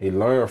 He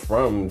learned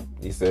from,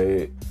 he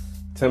said,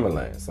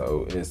 Timbaland.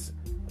 So it's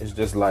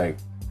just like,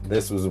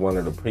 this was one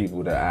of the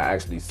people that I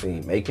actually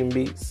seen making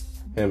beats,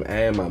 him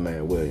and my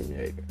man William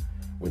Yeager,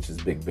 which is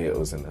Big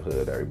Bills in the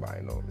hood.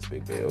 Everybody know him as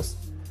Big Bills.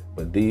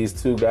 But these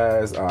 2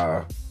 guys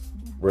are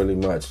really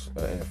much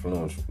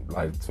influential,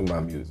 like, to my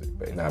music,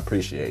 and I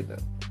appreciate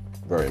them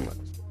very much.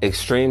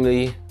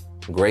 Extremely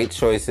great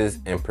choices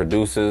and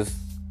producers,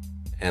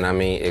 and I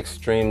mean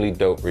extremely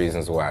dope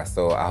reasons why.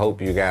 So I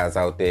hope you guys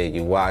out there,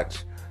 you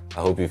watch.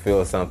 I hope you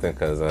feel something,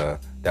 because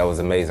that was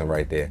amazing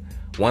right there.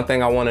 One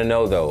thing I want to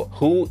know though,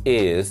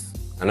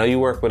 I know you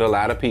work with a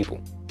lot of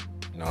people.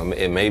 You know,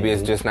 maybe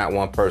it's just not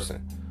one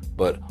person,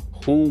 but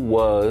who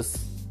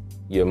was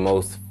your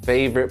most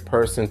favorite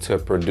person to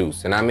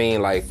produce? And I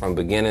mean, like, from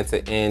beginning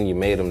to end, you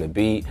made them the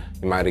beat,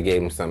 you might have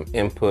gave them some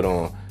input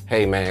on,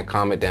 hey man,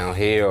 calm it down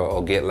here,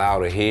 or get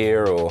louder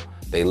here, or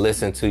they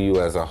listen to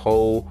you as a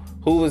whole.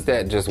 Who was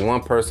that just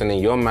one person in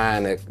your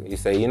mind that you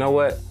say, you know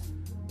what,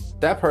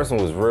 that person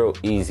was real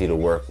easy to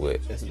work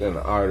with? It's been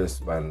an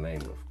artist by the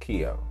name of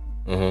Keo.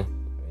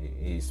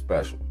 He's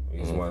special.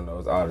 He's one of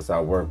those artists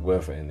I work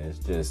with, and it's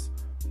just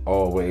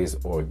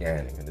always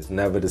organic, and it's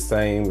never the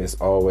same. It's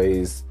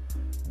always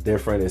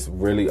different. It's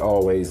really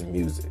always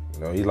music.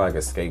 You know, he's like a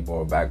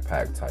skateboard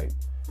backpack type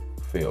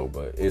feel,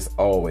 but it's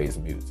always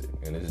music,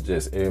 and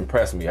it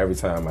impressed me every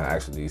time I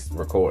actually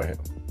record him,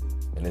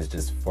 and it's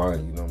just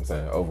fun. You know what I'm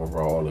saying?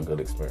 Overall, a good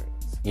experience.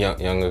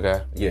 Younger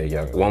guy? Yeah,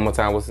 younger. One more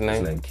time, what's his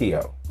name? His name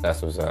Keo.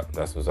 That's what's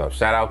up.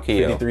 Shout out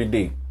Keo.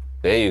 53D.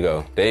 There you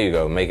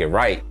go. Make it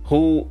right.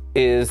 Who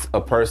is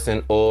a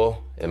person,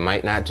 or it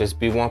might not just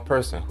be one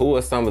person, who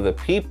are some of the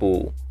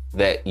people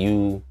that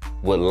you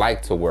would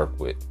like to work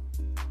with?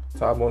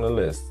 Top on the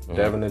list,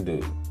 Devin the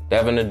Dude.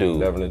 Devin the Dude.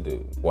 Devin the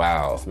Dude.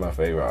 Wow. That's my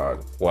favorite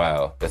artist.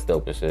 Wow, that's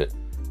dope as shit.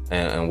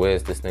 And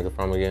where's this nigga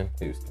from again?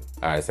 Houston.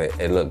 All right, say,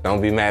 hey, look,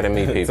 don't be mad at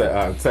me, people.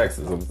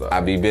 Texas, I'm sorry.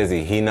 I be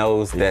busy. He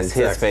knows that's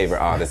his favorite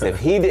artist. If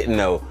he didn't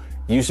know,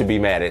 you should be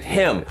mad at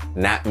him,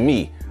 not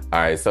me. All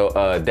right, so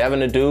Devin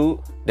the Dude,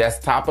 that's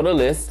top of the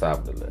list. Top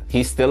of the list.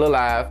 He's still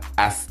alive.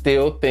 I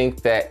still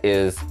think that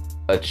is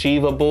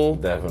achievable.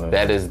 Definitely.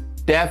 That is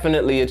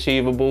definitely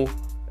achievable.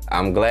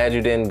 I'm glad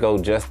you didn't go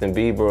Justin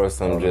Bieber or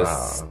some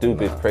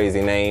stupid,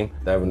 crazy name.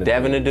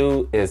 Devin the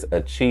Dude is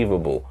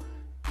achievable.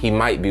 He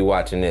might be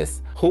watching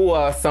this. Who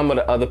are some of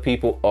the other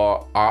people,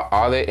 or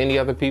are there any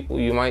other people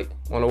you might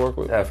want to work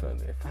with?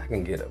 Definitely. If I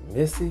can get a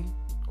Missy,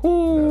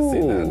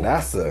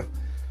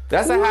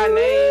 that's a high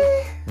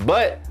name,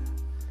 but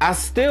I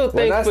still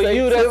think for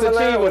you that's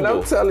achievable. When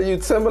I'm telling you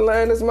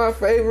Timberland is my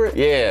favorite,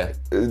 yeah,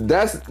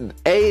 that's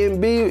A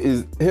and B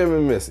is him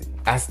and Missy.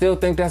 I still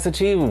think that's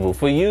achievable.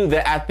 For you,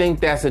 I think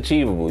that's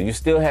achievable. You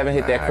still haven't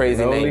hit that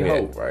crazy name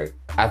yet. Hope, right?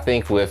 I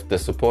think with the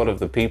support of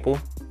the people,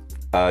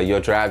 your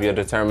drive, your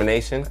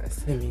determination,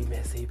 send me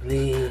Missy,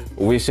 please.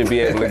 We should be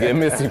able to get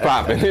Missy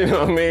popping. You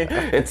know what I mean?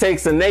 It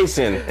takes a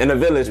nation and a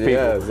village, people.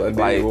 Yes, like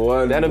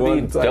that'll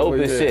be dope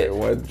as shit.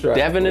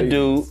 Devin the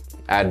Dude,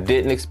 I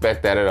didn't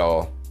expect that at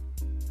all.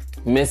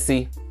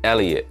 Missy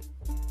Elliott,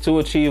 two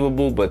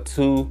achievable but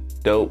two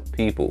dope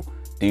people.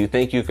 Do you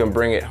think you can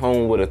bring it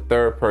home with a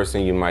third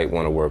person you might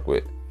want to work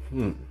with?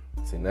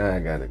 See, now I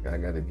gotta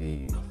give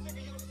you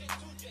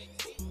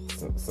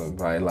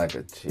somebody like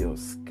a Jill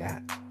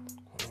Scott.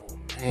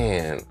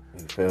 Man,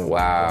 you feel me?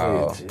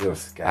 Wow. Jill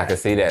Scott. I can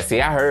see that.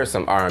 See, I heard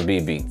some R&B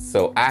beats,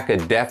 so I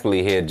could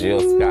definitely hear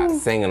Jill Scott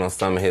singing on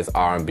some of his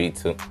R&B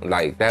too.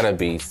 Like, that'd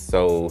be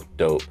so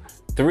dope.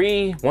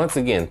 Three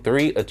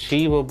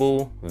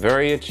achievable,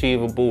 very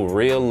achievable,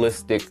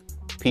 realistic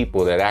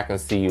people that I can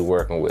see you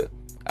working with.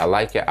 I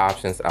like your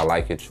options. I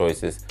like your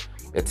choices.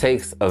 It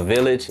takes a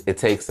village. It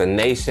takes a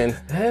nation.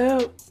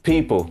 Help.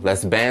 People,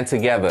 let's band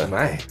together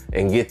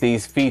and get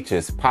these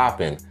features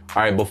popping.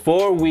 All right,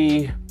 before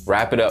we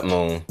wrap it up,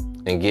 Moon,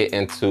 and get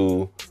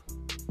into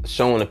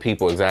showing the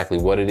people exactly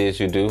what it is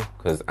you do,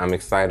 because I'm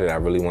excited. I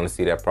really want to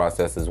see that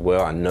process as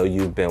well. I know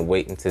you've been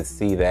waiting to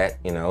see that,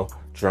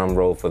 drum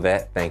roll for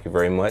that. Thank you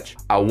very much.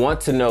 I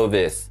want to know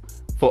this.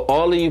 For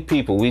all of you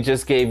people, we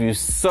just gave you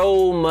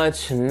so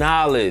much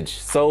knowledge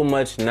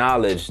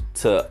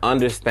to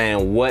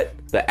understand what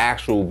the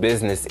actual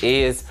business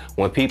is.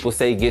 When people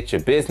say get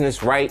your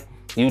business right,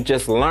 you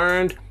just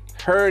learned,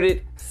 heard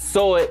it,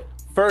 saw it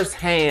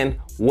firsthand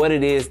what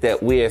it is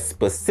that we're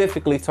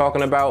specifically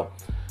talking about.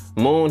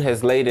 Moon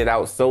has laid it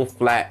out so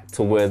flat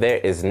to where there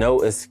is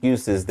no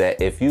excuses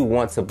that if you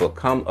want to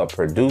become a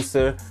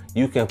producer,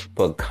 you can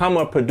become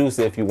a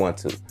producer if you want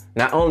to.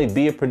 Not only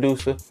be a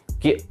producer,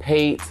 get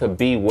paid to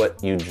be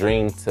what you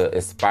dream to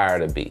aspire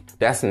to be.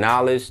 That's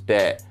knowledge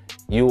that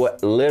you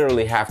would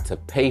literally have to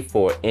pay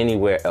for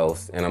anywhere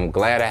else. And I'm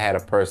glad I had a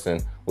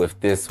person with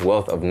this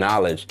wealth of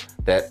knowledge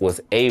that was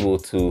able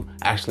to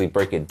actually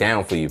break it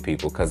down for you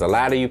people. Because a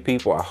lot of you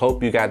people, I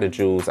hope you got the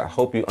jewels. I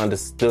hope you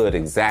understood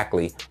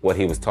exactly what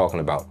he was talking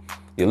about.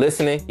 You're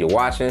listening, you're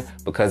watching,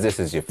 because this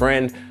is your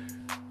friend.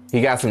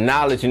 He got some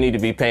knowledge you need to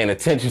be paying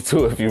attention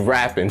to if you're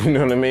rapping, you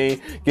know what I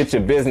mean? Get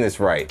your business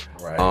right.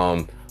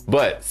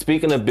 But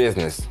speaking of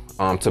business,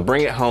 to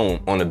bring it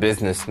home on a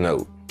business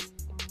note,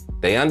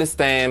 they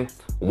understand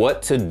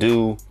what to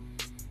do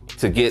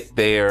to get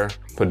their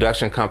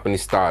production company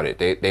started.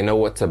 They know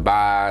what to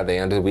buy.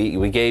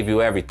 We gave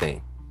you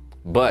everything.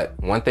 But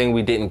one thing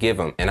we didn't give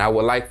them, and I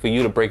would like for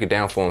you to break it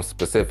down for them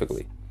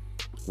specifically.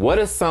 What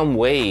are some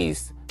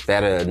ways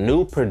that a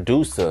new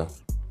producer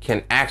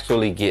can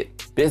actually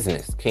get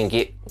business,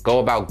 go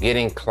about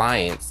getting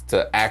clients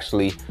to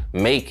actually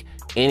make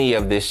any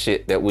of this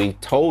shit that we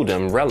told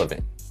them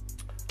relevant?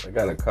 I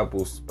got a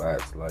couple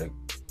spots, like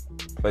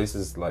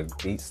places like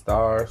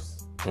BeatStars.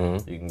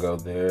 You can go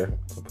there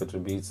to put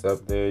your beats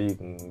up there. You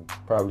can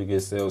probably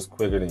get sales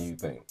quicker than you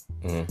think.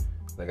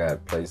 They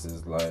got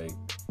places like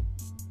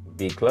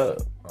Beat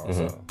Club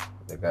also.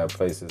 They got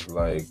places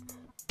like,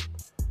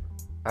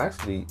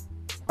 actually,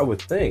 I would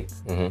think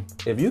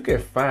if you can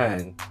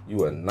find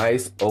you a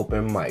nice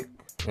open mic,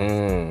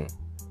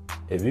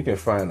 if you can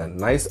find a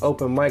nice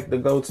open mic to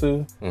go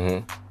to,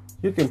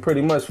 you can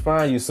pretty much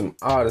find you some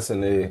artists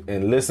in there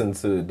and listen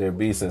to their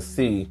beats and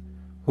see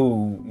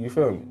who, you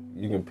feel me?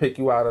 You can pick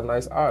you out a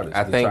nice artist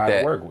I think try that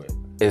to work with.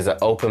 Is an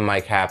open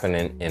mic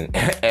happening in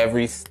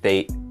every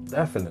state,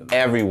 definitely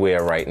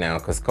everywhere right now,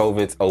 because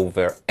COVID's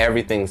over,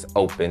 everything's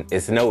open,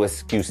 it's no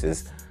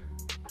excuses.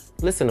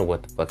 Listen to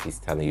what the fuck he's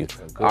telling you.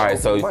 All right,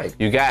 so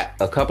you got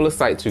a couple of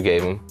sites you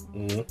gave him.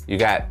 You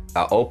got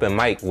an open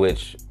mic,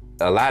 which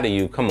a lot of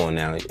you, come on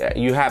now,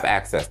 you have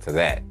access to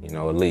that.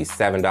 At least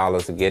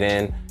 $7 to get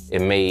in.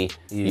 It may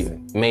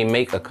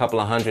make a couple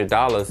of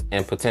 $100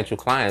 in potential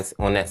clients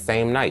on that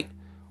same night.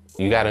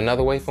 You got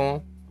another way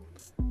for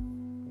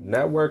them?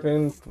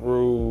 Networking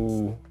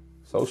through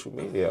social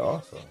media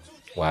also.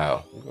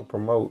 Wow. You can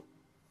promote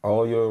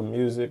all your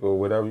music or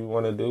whatever you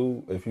want to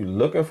do. If you're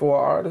looking for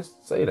an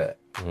artist, say that.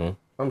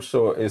 I'm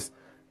sure it's...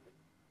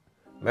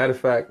 Matter of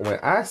fact, when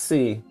I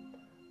see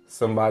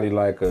somebody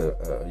like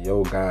a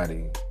Yo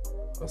Gotti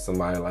or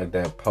somebody like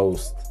that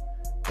post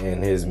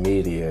in his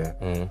media,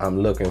 I'm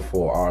looking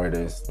for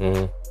artists,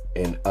 and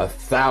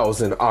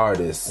 1,000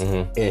 artists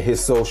in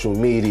his social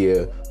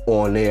media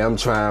on there. I'm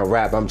trying to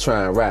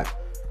rap.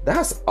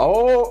 That's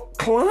all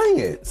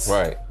clients.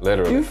 Right,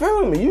 literally. You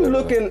feel me? You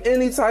looking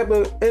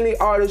any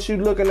artist you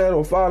looking at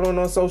or following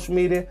on social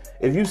media,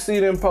 if you see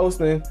them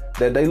posting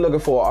that they looking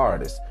for an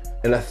artist,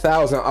 and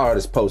 1,000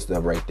 artists posted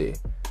up right there,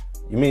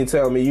 you mean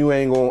tell me you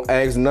ain't gonna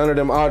ask none of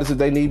them artists if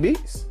they need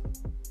beats?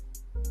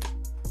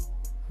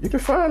 You can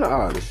find an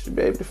artist. You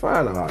be able to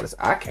find an artist.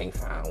 I can't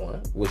find one,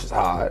 which is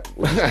hard,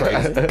 which is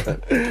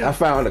crazy. I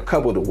found a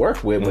couple to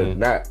work with, but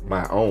not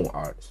my own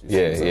artists.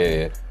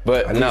 Yeah.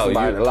 But I need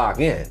somebody to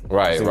lock in.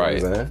 Right.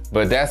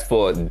 But that's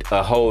for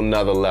a whole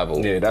nother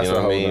level. Yeah, that's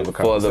a whole nother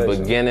conversation. For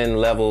the beginning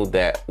level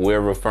that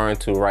we're referring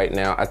to right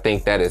now, I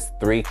think that is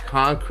 3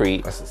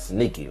 concrete. That's a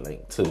sneaky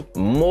link too.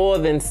 More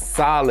than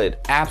solid,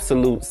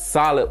 absolute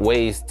solid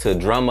ways to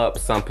drum up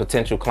some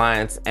potential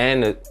clients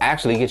and to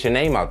actually get your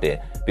name out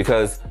there.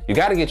 Because you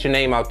got to get your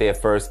name out there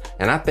first.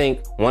 And I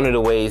think one of the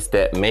ways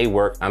that may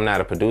work, I'm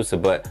not a producer,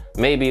 but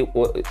maybe,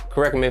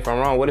 correct me if I'm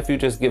wrong, what if you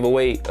just give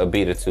away a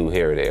beat or 2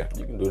 here or there?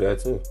 You can do that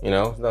too. You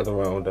know? There's nothing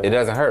wrong with that. It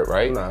doesn't hurt,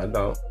 right? Nah, it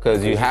don't.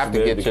 Because you have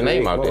to get your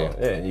name out there.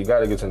 Yeah, you got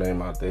to get your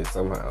name out there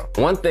somehow.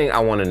 One thing I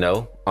want to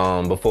know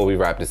before we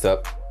wrap this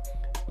up,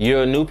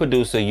 you're a new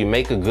producer, you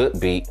make a good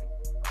beat.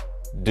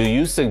 Do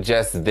you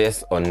suggest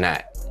this or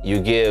not? You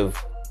give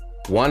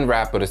one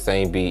rapper the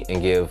same beat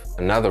and give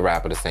another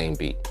rapper the same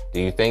beat.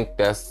 Do you think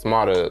that's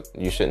smarter?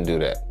 You shouldn't do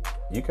that.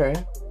 You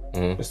can.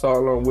 It's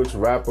all on which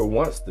rapper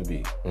wants the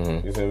beat. You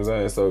see what I'm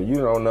saying? So you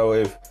don't know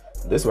if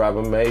this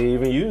rapper may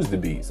even use the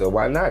beat. So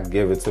why not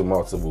give it to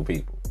multiple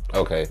people?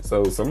 Okay.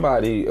 So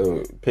somebody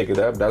pick it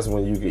up. That's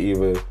when you can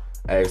either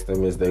ask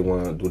them do they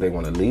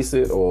want to lease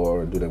it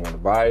or do they want to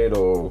buy it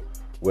or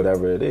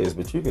whatever it is.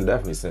 But you can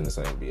definitely send the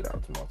same beat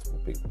out to multiple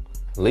people.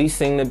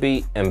 Leasing the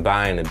beat and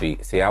buying the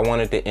beat. See, I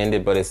wanted to end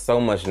it, but it's so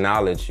much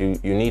knowledge. You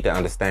need to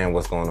understand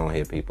what's going on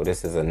here, people.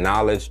 This is a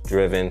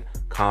knowledge-driven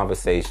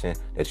conversation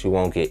that you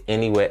won't get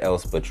anywhere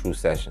else but True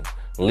Sessions.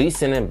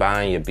 Leasing and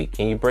buying your beat.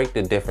 Can you break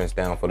the difference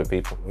down for the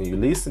people? When you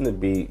leasing the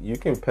beat, you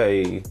can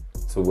pay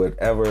to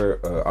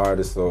whatever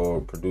artist or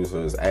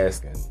producer is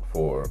asking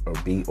for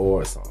a beat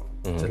or a song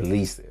to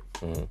lease it.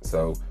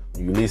 So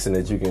you leasing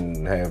it, you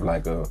can have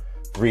like a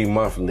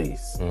 3-month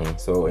lease.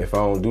 So if I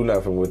don't do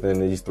nothing within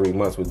these 3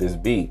 months with this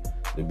beat,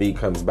 the beat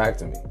comes back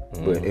to me.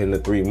 But in the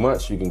 3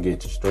 months, you can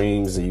get your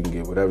streams and you can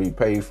get whatever you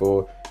pay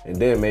for. And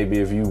then maybe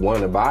if you want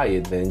to buy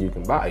it, then you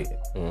can buy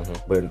it.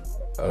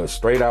 But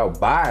straight out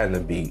buying the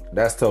beat,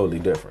 that's totally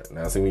different.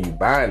 Now, see, when you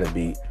buying the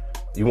beat,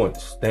 you want the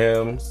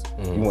stems,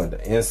 you want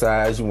the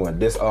insides, you want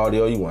this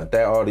audio, you want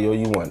that audio,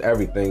 you want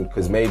everything.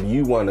 Because maybe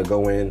you want to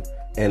go in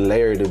and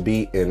layer the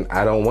beat and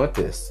I don't want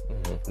this.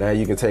 Now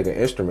you can take an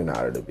instrument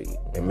out of the beat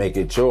and make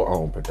it your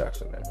own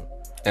production.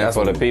 And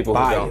for the people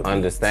who don't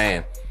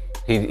understand,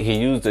 he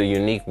used a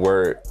unique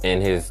word in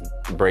his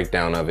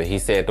breakdown of it. He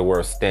said the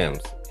word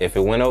stems. If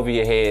it went over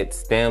your head,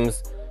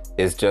 stems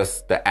is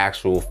just the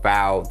actual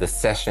file, the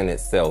session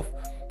itself.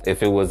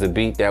 If it was a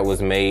beat that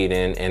was made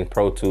in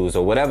Pro Tools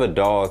or whatever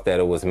DAWs that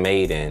it was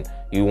made in,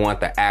 you want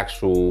the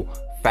actual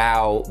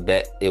file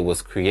that it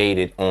was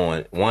created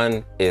on.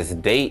 One is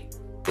dated,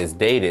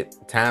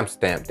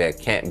 timestamp that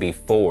can't be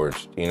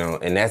forged, you know,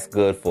 and that's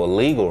good for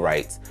legal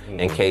rights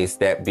in case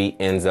that beat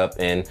ends up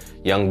in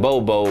Young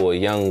Bobo or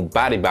Young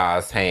Body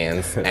Bar's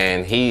hands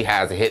and he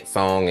has a hit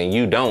song and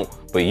you don't,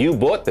 but you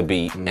bought the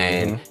beat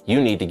and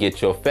you need to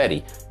get your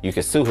Fetty. You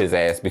can sue his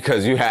ass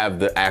because you have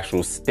the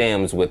actual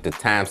stems with the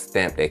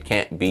timestamp that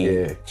can't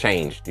be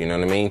changed, you know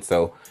what I mean?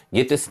 So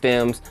get the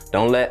stems,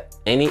 don't let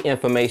any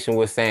information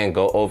we're saying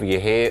go over your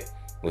head.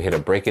 We're here to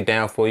break it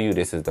down for you.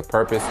 This is the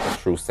purpose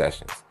of True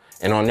Sessions.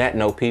 And on that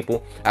note,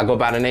 people, I go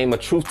by the name of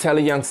Truth Teller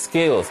Young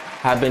Skills.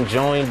 I've been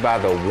joined by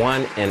the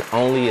one and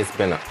only. It's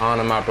been an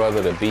honor, my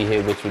brother, to be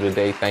here with you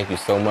today. Thank you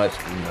so much.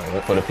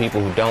 For the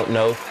people who don't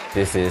know,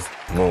 this is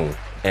Moon.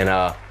 And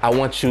I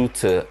want you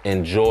to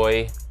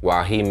enjoy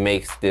while he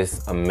makes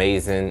this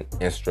amazing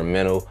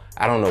instrumental.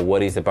 I don't know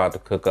what he's about to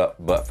cook up,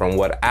 but from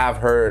what I've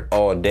heard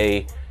all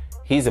day,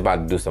 he's about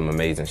to do some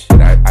amazing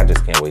shit. I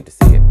just can't wait to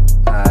see it.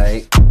 All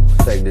right,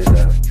 check this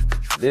out.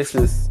 This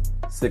is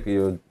Sick of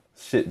Your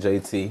Shit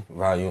JT,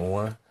 Volume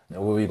 1.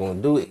 And what we're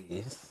gonna do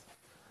is,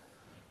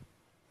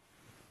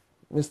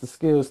 Mr.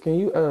 Skills, can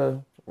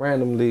you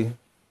randomly,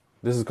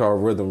 this is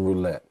called Rhythm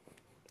Roulette,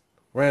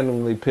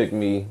 randomly pick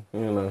me, you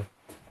know,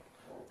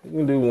 you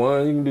can do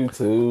 1, you can do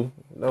 2,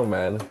 no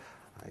matter.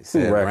 He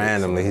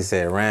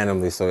said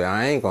randomly, so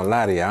I ain't gonna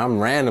lie to you, I'm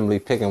randomly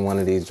picking one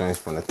of these joints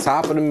from the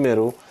top of the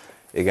middle.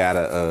 It got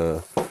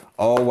a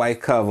all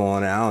white cover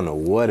on it. I don't know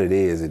what it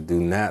is. It do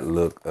not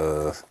look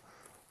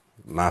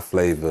my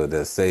flavor,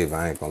 the savor.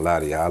 I ain't gonna lie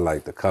to you. I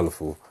like the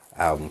colorful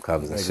album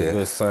covers and shit. A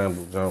good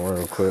sample, jump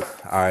real quick.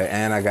 All right,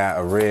 and I got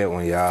a red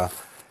one, y'all.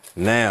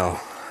 Now,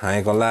 I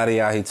ain't gonna lie to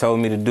y'all. He told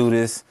me to do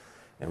this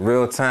in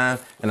real time,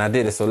 and I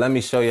did it. So let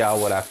me show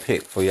y'all what I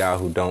picked for y'all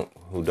who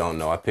don't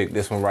know. I picked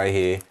this one right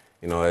here.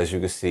 You know, as you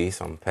can see.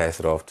 So I'm gonna pass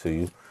it off to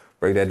you.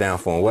 Break that down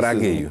for him. What I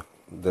give you?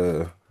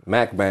 The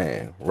Mac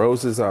Band,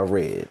 Roses Are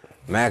Red.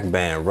 Mac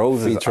Band,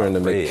 Roses Featuring Are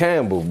the Red.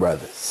 McCampbell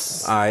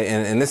brothers. All right,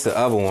 and this is the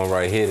other one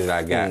right here that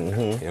I got. You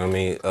know what I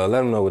mean? Let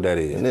them know what that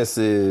is. And this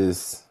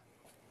is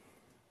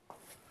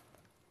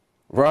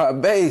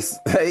Rob Bass.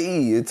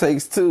 Hey, It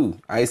Takes Two.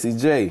 Icy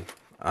J.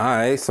 All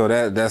right, so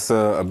that's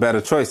a better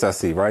choice, I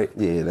see, right?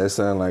 Yeah, that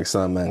sounds like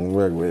something I can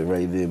work with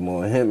right there,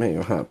 more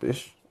hip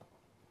hop-ish.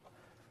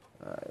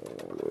 All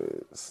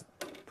right,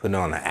 Putting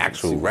on an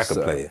actual record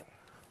up. player.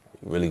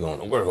 You really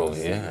going to work over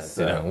here.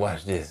 Sit down and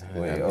watch this.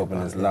 Wait,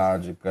 open this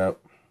Logic up.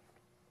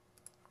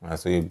 All right,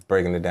 so you're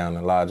breaking it down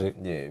to Logic.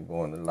 Yeah,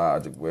 going to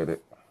Logic with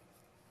it.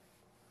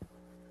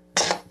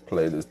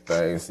 Play this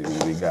thing, see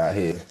what we got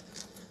here.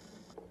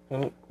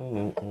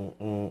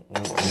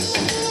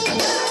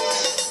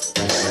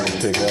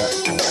 Pick up.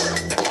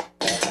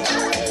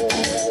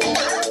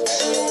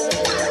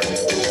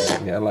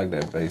 Yeah, I like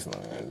that bass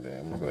line right there.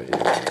 I'm gonna go ahead.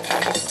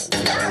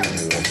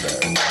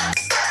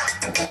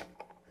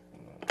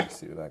 Let's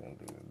see what I can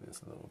do with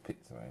this little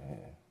piece right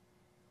here.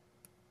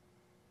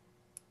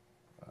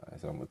 All right,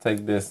 so I'm gonna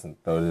take this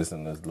and throw this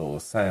in this little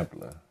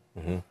sampler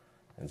and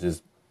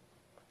just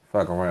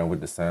fuck around with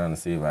the sound and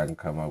see if I can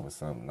come up with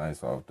something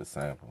nice off the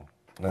sample.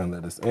 Now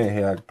that it's in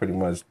here, I can pretty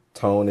much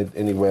tone it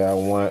any way I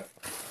want.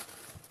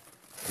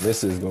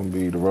 This is gonna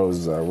be The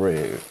Roses Are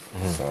Red,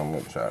 so I'm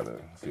gonna try to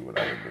see what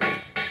I can do.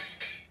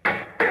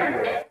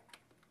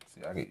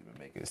 See, I can even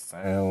make it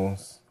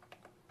sounds.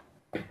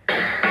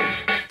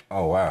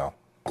 Oh, wow.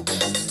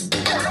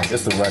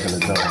 Just a regular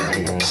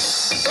tone.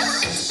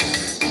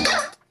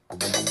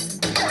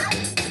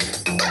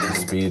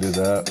 Speed it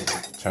up,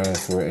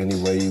 transfer it any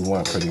way you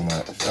want, pretty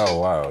much. Oh,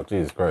 wow.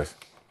 Jesus Christ.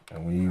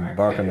 And when you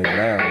bucking it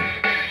down,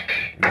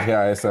 you hear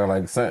how it sound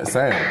like sounds.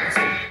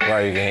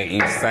 Right, you can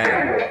hear each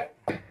sound.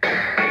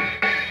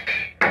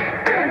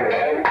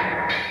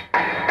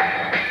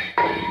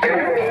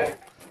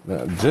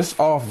 Now, just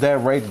off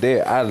that right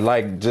there, I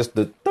like just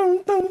the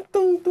dum dum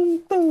dum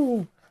dum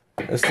dum.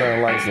 It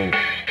sound like some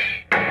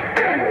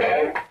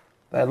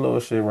that little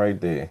shit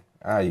right there.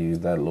 I use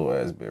that little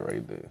ass bit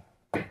right there.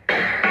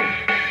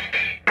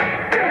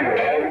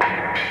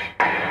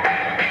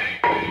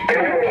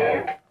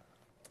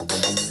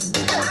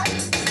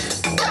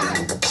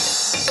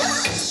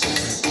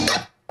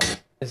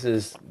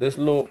 This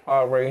little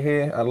part right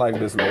here. I like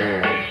this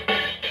little.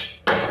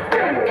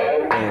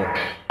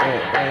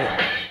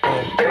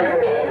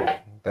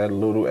 That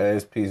little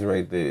ass piece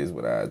right there is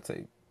what I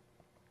take.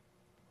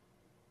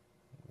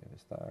 Let me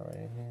start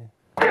right here.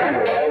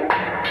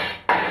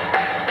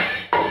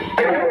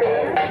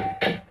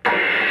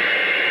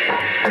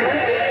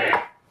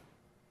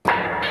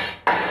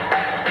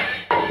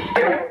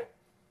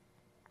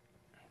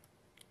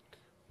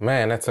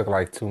 Man, that took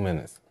like 2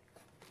 minutes.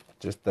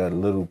 Just that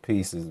little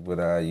piece is what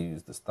I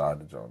use to start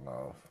the joint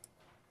off.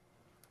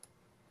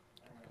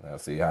 Now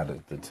see how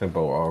the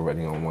tempo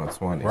already on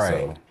 120. Right.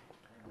 So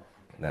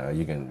now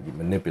you can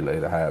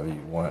manipulate it however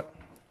you want.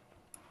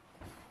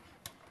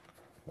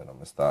 But I'm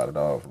gonna start it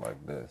off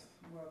like this.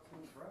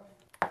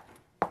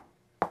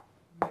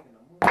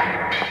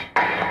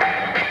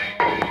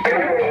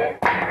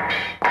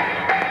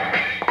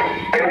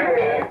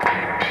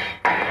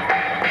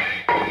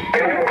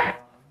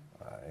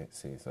 Alright,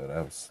 see, so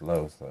that was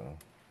slow, so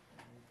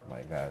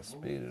might gotta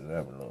speed it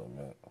up a little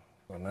bit.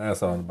 So now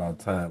it's all about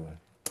timing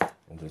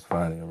and just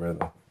finding a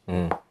rhythm.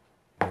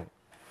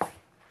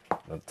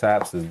 The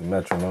taps is the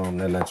metronome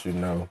that lets you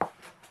know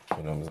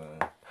what I'm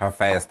saying. How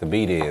fast the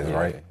beat is, Yeah.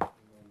 right?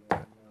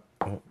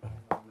 You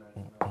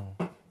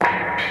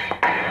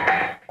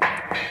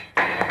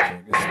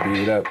can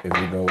speed up if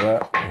you go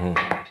up,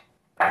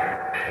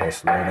 or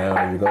slow down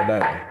if you go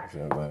down. You see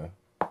what I'm saying?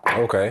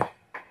 Okay.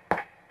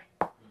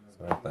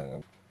 So I think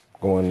I'm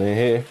going in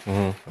here.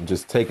 I'm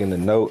just taking the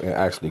note and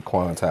actually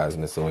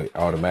quantizing it so it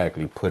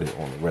automatically put it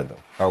on the rhythm.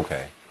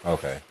 Okay.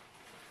 Okay.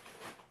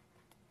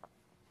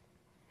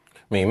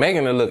 I mean,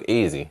 making it look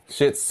easy.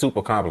 Shit's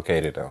super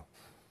complicated, though.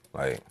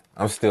 Like,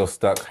 I'm still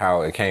stuck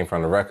how it came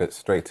from the record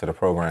straight to the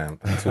program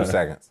in 2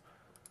 seconds.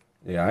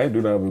 Yeah, I ain't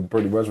do that. We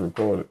pretty much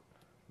recorded.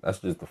 That's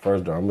just the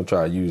first drum. I'm gonna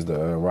try to use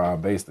the raw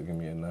bass to give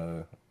me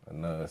another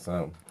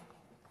something.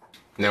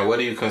 Now, what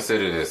do you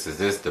consider this? Is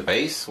this the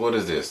bass? What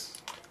is this?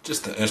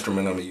 Just the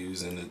instrument I'm gonna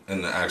use in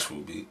the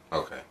actual beat.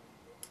 Okay.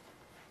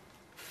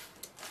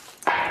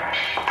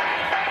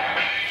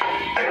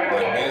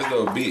 Like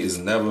Bandsdale beat is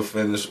never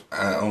finished.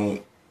 I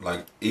own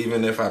like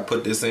even if I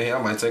put this in here,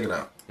 I might take it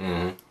out.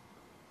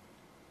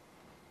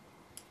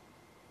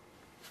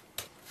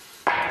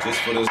 Just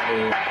for this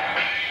little.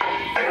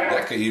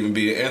 That could even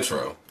be an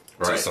intro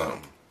to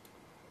something.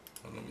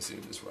 Let me see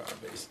what this raw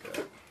bass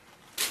got.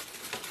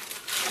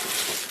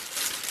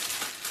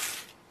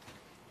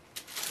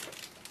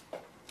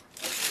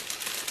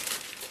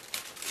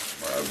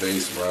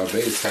 Raw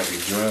bass, happy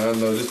drum. I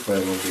know this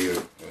probably gonna be a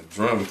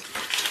drum.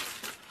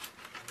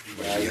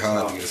 Might be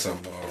hard to get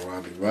something on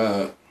Robbie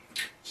Rob.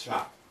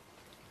 Chop.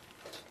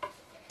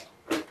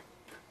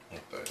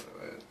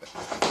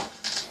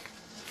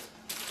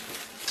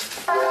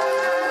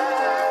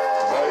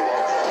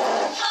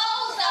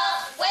 Hold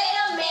up, wait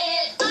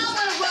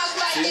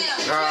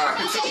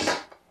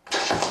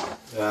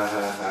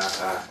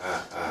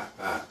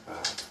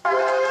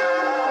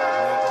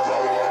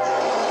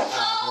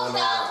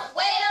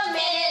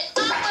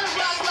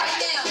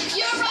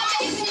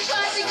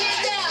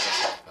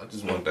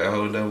that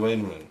hold that wait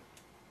a minute.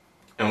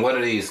 And what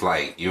are these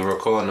like? You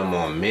recording them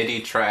on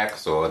MIDI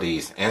tracks or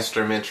these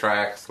instrument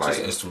tracks? Like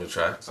Just instrument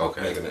tracks.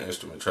 Okay. Making an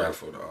instrument track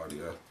for the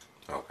audio.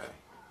 Okay.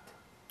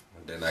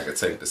 And then I could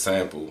take the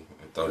sample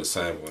and throw the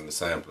sample in the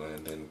sampler,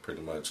 and then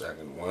pretty much I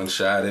can one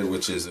shot it,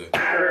 which is a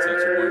touch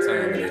it one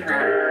time and then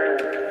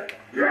go.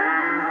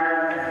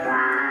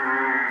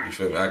 You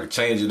feel me? I could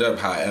change it up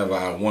however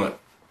I want.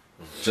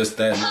 Just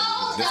that.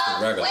 This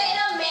the regular. Wait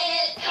a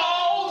minute.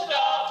 Hold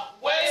up.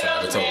 Wait So I a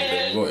can totally minute.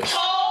 different voice.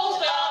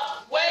 Hold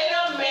up. Wait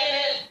a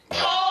minute.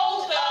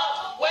 Hold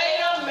up. Wait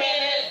a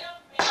minute.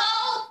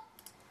 Hold.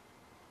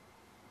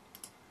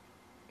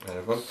 And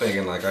if I'm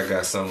thinking like I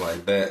got something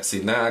like that,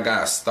 see now I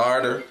got a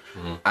starter.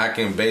 I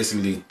can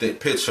basically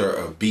picture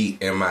a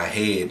beat in my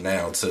head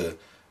now to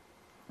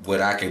what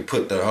I can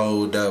put the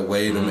hold up,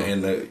 wait a minute,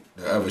 and the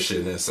other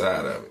shit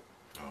inside of it.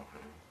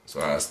 Okay.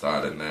 So I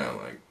started now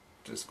like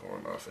just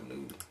going off a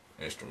new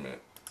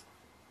instrument.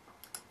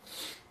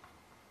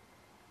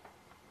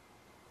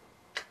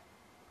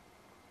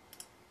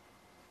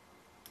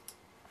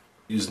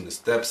 Using the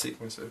step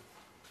sequencer,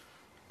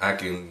 I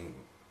can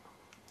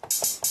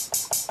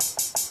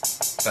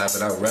type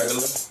it out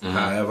regular,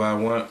 however I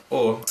want,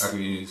 or I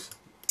can use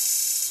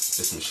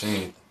this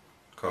machine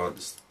called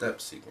the step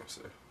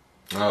sequencer.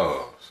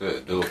 Oh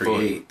shit! Do it for you.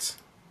 Create.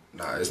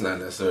 Nah, it's not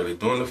necessarily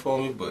doing it for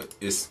me, but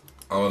it's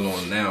all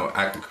on now.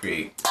 I can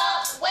create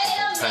Wait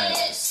a minute.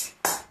 patterns.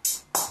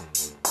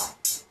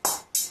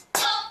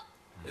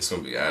 It's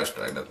gonna be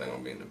abstract. That thing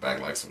gonna be in the back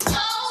like some.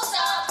 Hold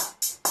up.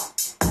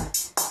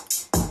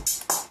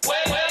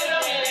 Wait a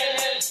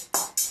minute.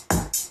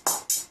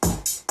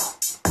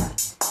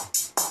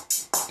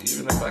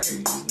 Even if I can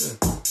use this.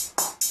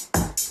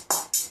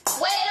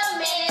 Wait a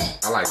minute.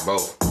 I like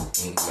both.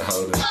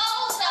 Hold it.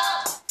 Hold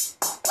up.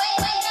 Wait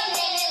a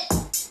minute.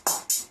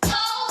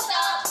 Hold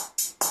up.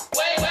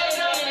 Wait a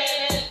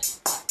minute.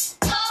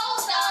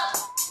 Hold up.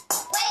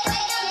 Wait a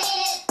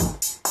minute.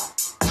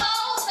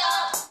 Hold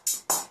up.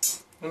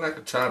 And I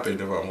could chop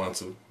it if I want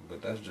to,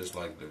 but that's just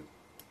like the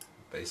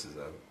basis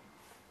of it.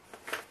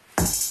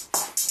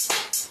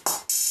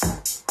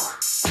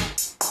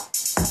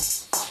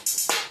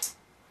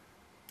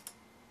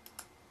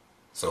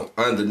 So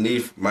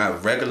underneath my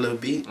regular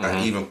beat,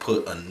 I even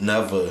put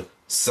another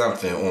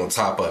something on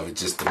top of it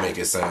just to make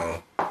it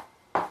sound.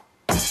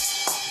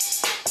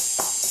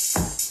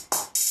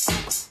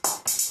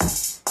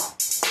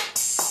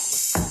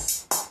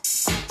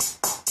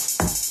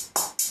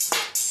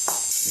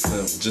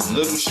 Just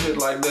little shit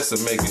like this to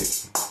make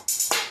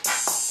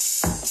it.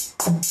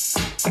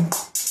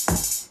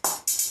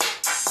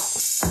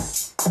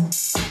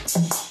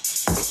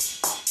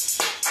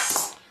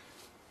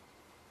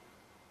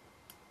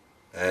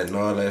 And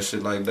all that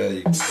shit like that,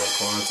 you can go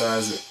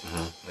quantize it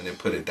and then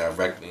put it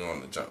directly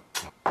on the jump.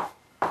 Wait a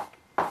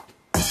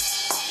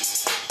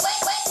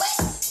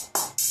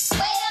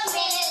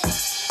minute.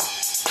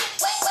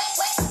 Wait a minute.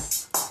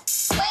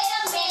 Wait a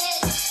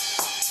minute.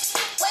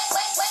 Wait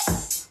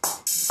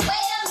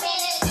a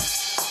minute.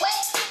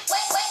 Wait.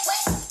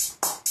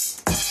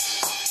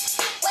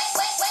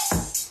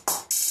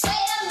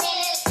 Wait a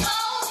minute.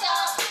 Hold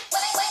up.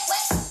 Wait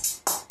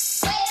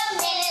a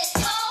minute.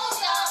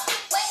 Hold up.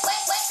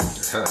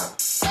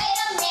 Wait a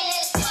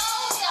minute.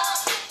 Hold up.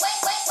 Wait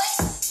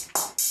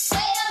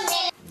a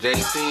minute.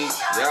 JC,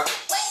 yep.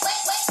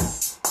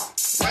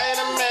 Wait a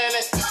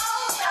minute.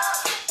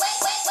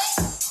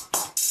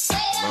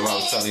 Remember I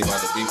was telling you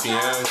about the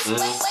BPMs?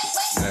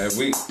 That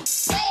week.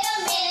 Wait a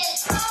minute.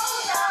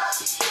 Hold up.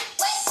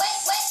 Wait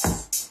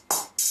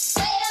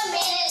a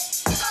minute.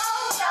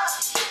 Hold up.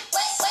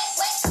 Wait a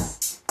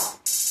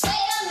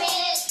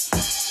minute.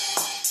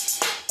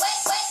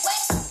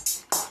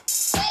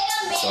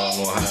 So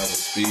I'm gonna have a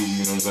speed,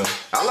 you know what I'm saying?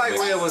 I like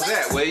where it was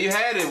at. Where you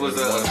had it was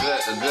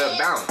a good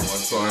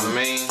bounce. You know what I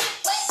mean?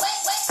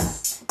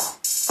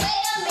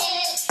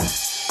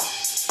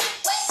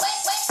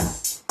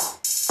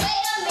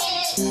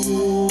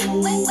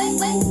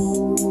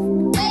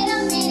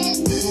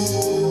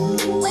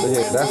 But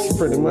yeah, that's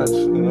pretty much,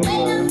 you know what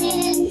I'm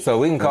saying? So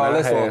we can call And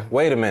I this one. had-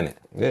 Wait a minute.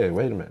 Yeah,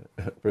 wait a minute.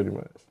 Pretty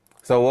much.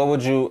 So what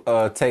would you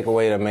take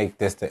away to make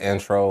this the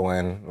intro,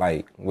 and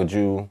like would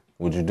you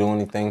do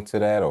anything to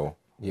that or?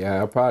 Yeah,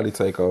 I'll probably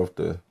take off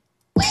the.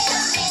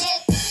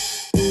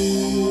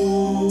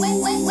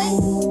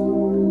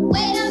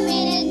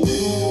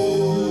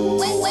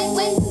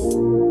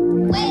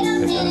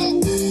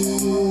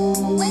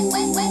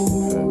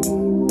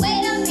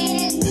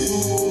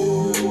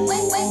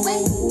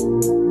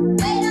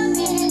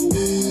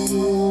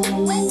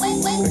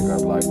 Pick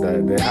up like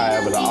that. Then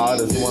however the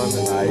artist wants,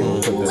 and I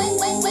even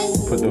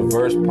put the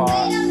verse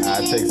part, and I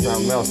take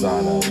something else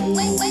out of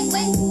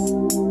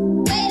it.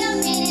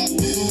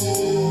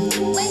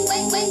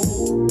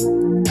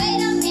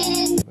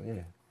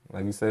 Yeah,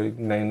 like you said, you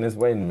can name this.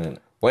 Wait a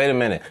minute. Wait a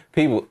minute,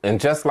 people, and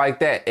just like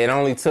that, it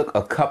only took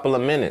a couple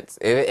of minutes.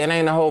 It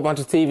ain't a whole bunch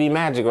of TV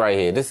magic right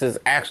here. This is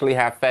actually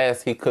how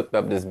fast he cooked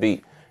up this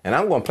beat. And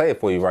I'm gonna play it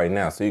for you right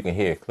now so you can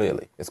hear it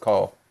clearly. It's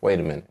called Wait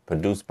a Minute,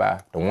 produced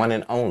by the one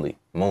and only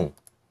Moon.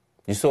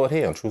 You saw it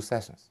here on True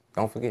Sessions.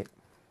 Don't forget.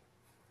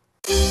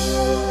 Wait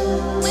a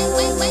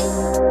minute.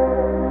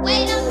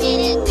 Wait a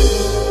minute.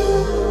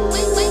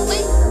 Wait a minute.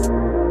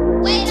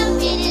 Wait a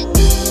minute.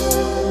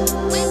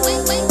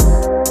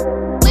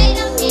 Wait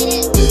a minute. Wait a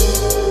minute.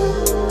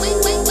 Wait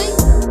a minute.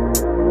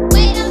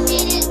 Wait a minute. Wait a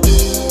minute.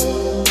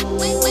 Wait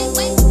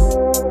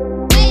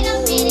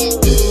a minute.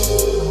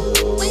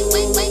 Wait a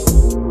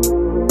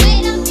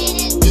minute. Wait a minute.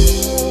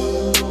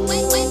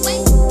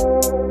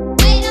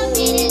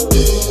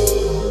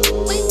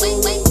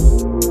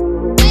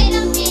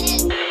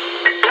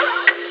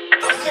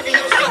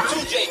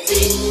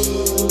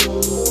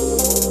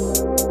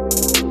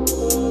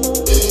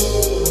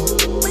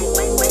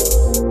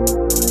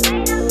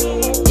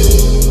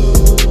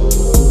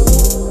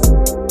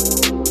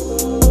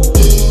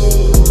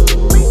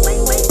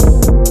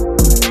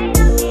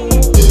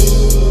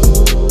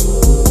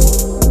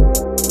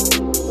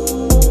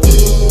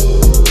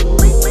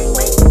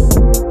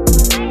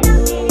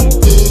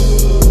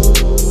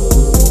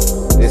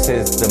 This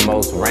is the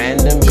most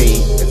random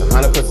beat. It's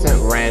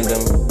 100%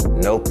 random.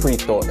 No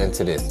pre-thought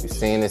into this. You're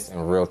seeing this in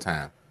real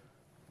time.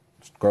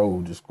 Just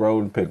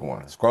scroll and pick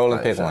one. Scroll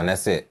and pick one.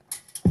 That's it.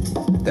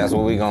 That's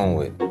what we going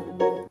with.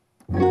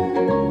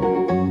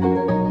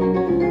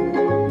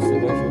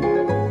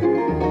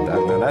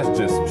 That's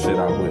just some shit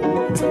I with.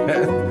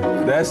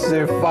 That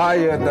shit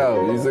fire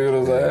though. You see what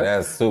I'm saying?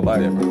 That's super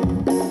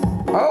different.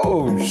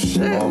 Oh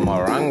shit. Oh,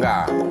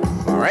 Maranga.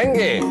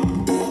 Merengue.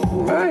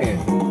 Man.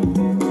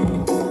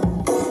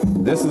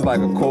 This is like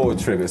a chord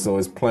trigger, so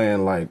it's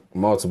playing like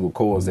multiple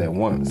chords at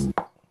once.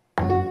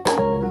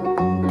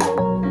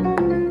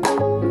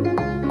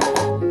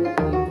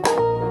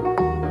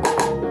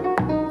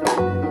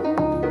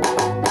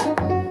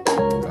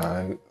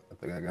 Alright, I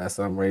think I got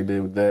something right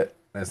there with that.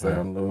 That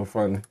sounds a little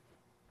funny.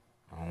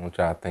 I don't want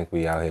y'all to think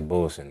we out here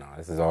bullshitting now.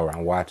 This is all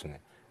around watching it.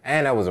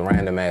 And that was a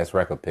random ass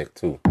record pick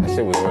too. That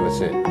shit was real as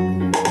shit.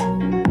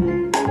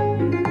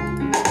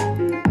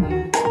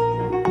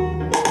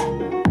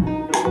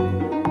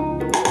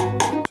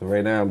 So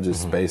right now I'm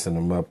just spacing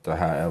them up to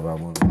however I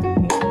want to.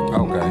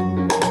 Okay.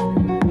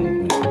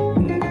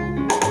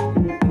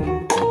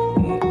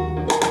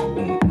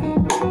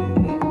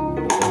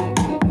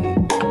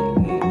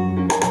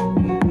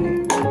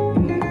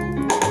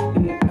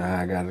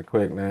 Now I got it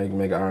quick. Now you can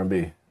make it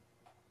R&B.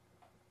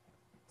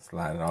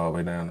 Slide it all the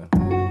way down there.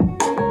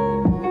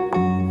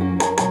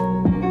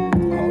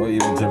 Oh,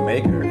 even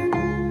Jamaica.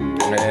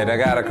 Man, they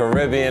got a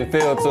Caribbean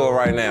feel to it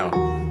right now.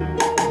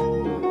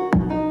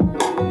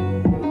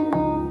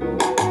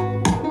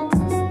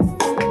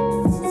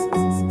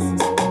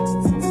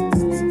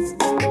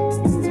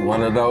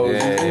 One of those.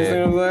 Yeah, You see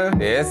what I'm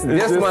saying? Yes, It's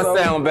this just one so-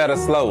 sound better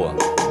slower.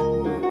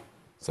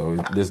 So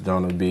this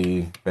gonna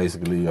be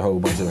basically a whole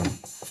bunch of,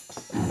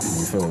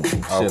 you feel me,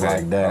 shit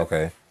like that.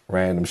 Okay.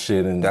 Random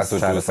shit and That's what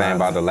try you to were saying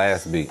find about the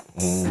last beat.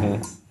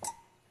 Mm-hmm.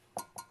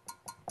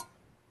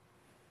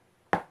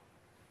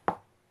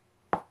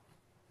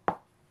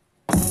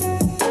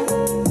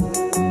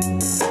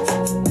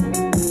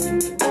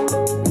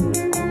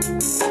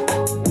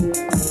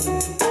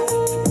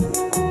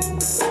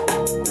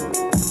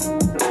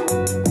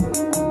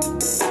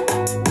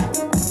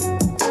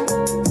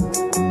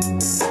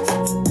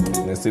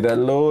 See that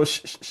little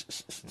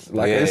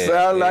like it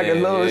sounds like a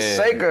little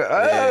shaker.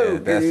 Oh,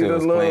 that shit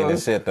was clean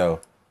as shit though.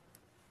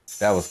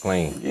 That was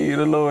clean. Give you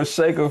the little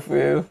shaker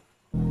feel.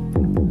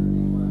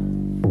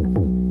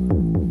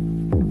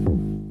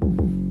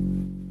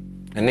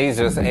 And these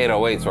just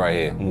 808s right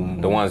here.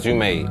 The ones you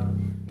made.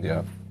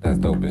 Yeah. That's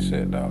dope as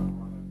shit, dog.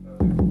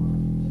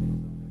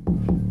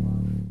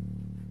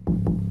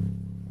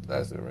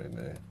 That's it right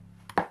there.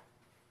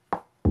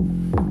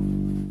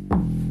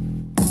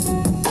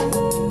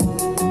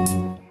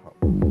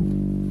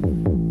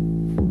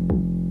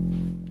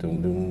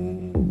 Dum dum.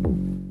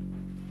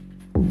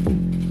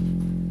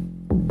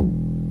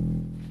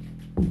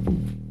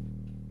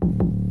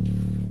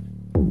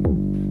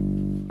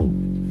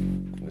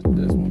 It's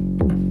this one.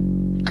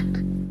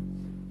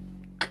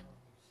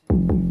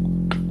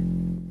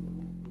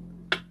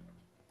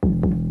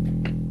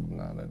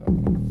 Nah, that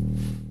don't.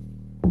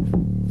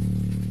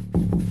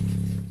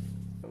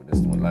 This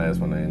is the last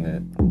one, ain't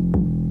it?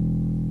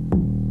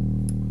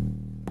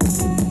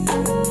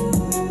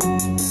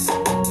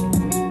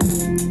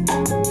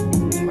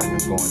 Like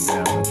it's going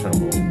down the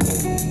tremble.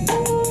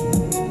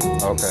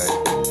 Okay.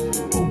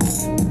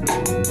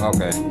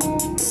 Okay.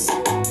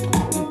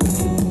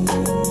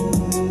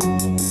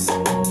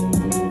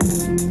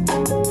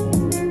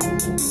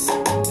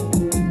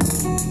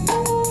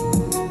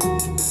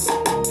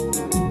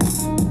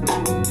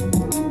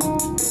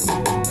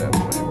 That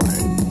went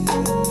right.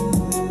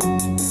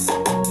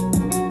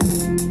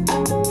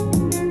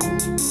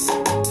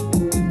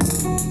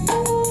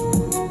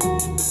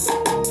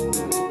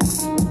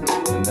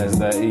 And that's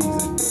that easy.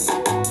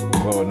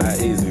 Well, not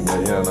easy, but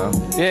you know.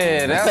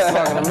 Yeah, that's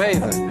fucking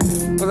amazing.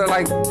 Was it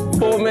like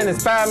 4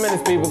 minutes, 5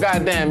 minutes, people?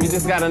 Goddamn, you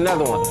just got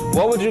another one.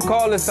 What would you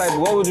call this type?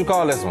 What would you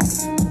call this one?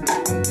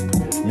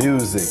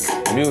 Music.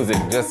 Music,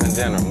 just in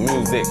general.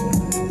 Music.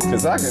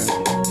 Cause I can.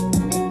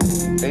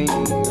 Hey.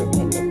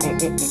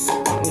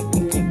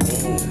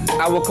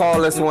 I would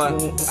call this one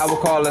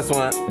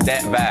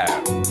that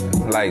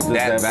vibe. Like Just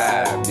that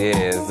that vibe.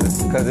 Yeah,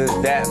 because it's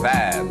that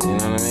vibe. You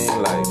know what I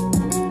mean? Like,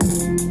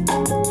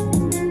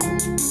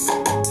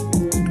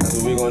 That's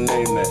what we gonna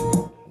name that.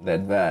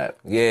 That vibe.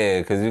 yeah,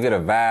 because you get a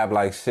vibe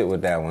like shit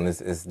with that one.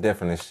 It's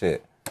different as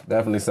shit.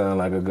 Definitely sound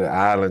like a good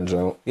island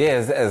joint. Yeah,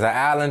 it's an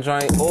island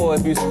joint, or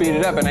if you speed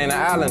it up, it ain't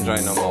an island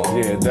joint no more.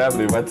 Yeah,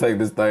 definitely. If I take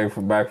this thing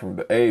from back from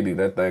the 80s,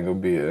 that thing will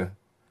be a. It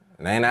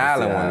ain't an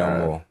island one no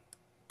more.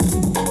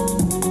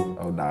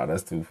 Oh, nah,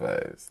 that's too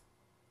fast.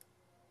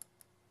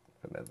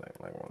 Put that thing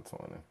like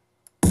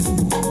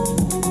 120.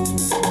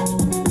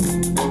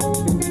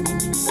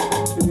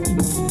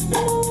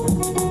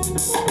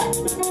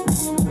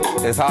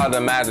 It's hard to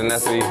imagine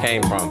that's where you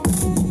came from.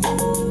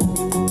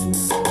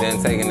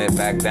 Then taking it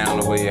back down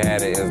to where you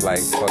had it is like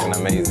fucking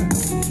amazing.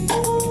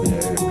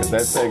 Yeah, because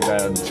that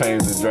takedown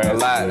changed the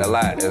drastically. A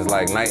lot. It's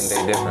like night and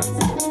day difference.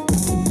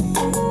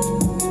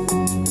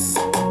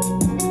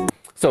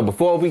 So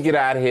before we get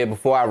out of here,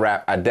 before I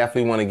wrap, I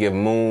definitely want to give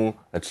Moon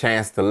a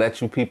chance to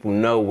let you people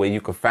know where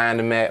you can find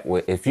him at.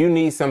 If you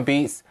need some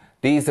beats,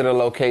 these are the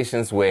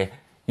locations where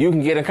you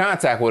can get in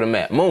contact with him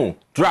at. Moon,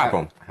 drop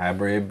them.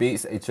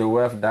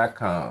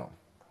 HybridBeatsHOF.com.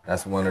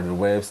 That's one of the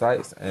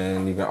websites.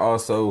 And you can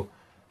also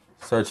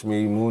search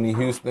me, Mooney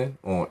Houston,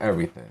 on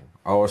everything.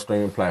 All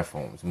streaming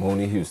platforms,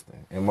 Mooney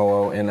Houston.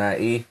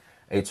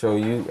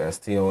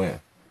 MOONIEHOUSTON.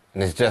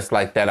 And it's just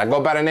like that. I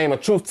go by the name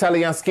of Truth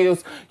Telly on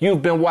Skills.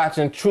 You've been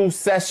watching Truth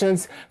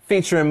Sessions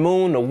featuring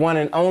Moon, the one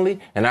and only.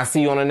 And I'll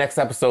see you on the next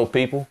episode,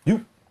 people.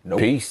 Nope.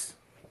 Peace.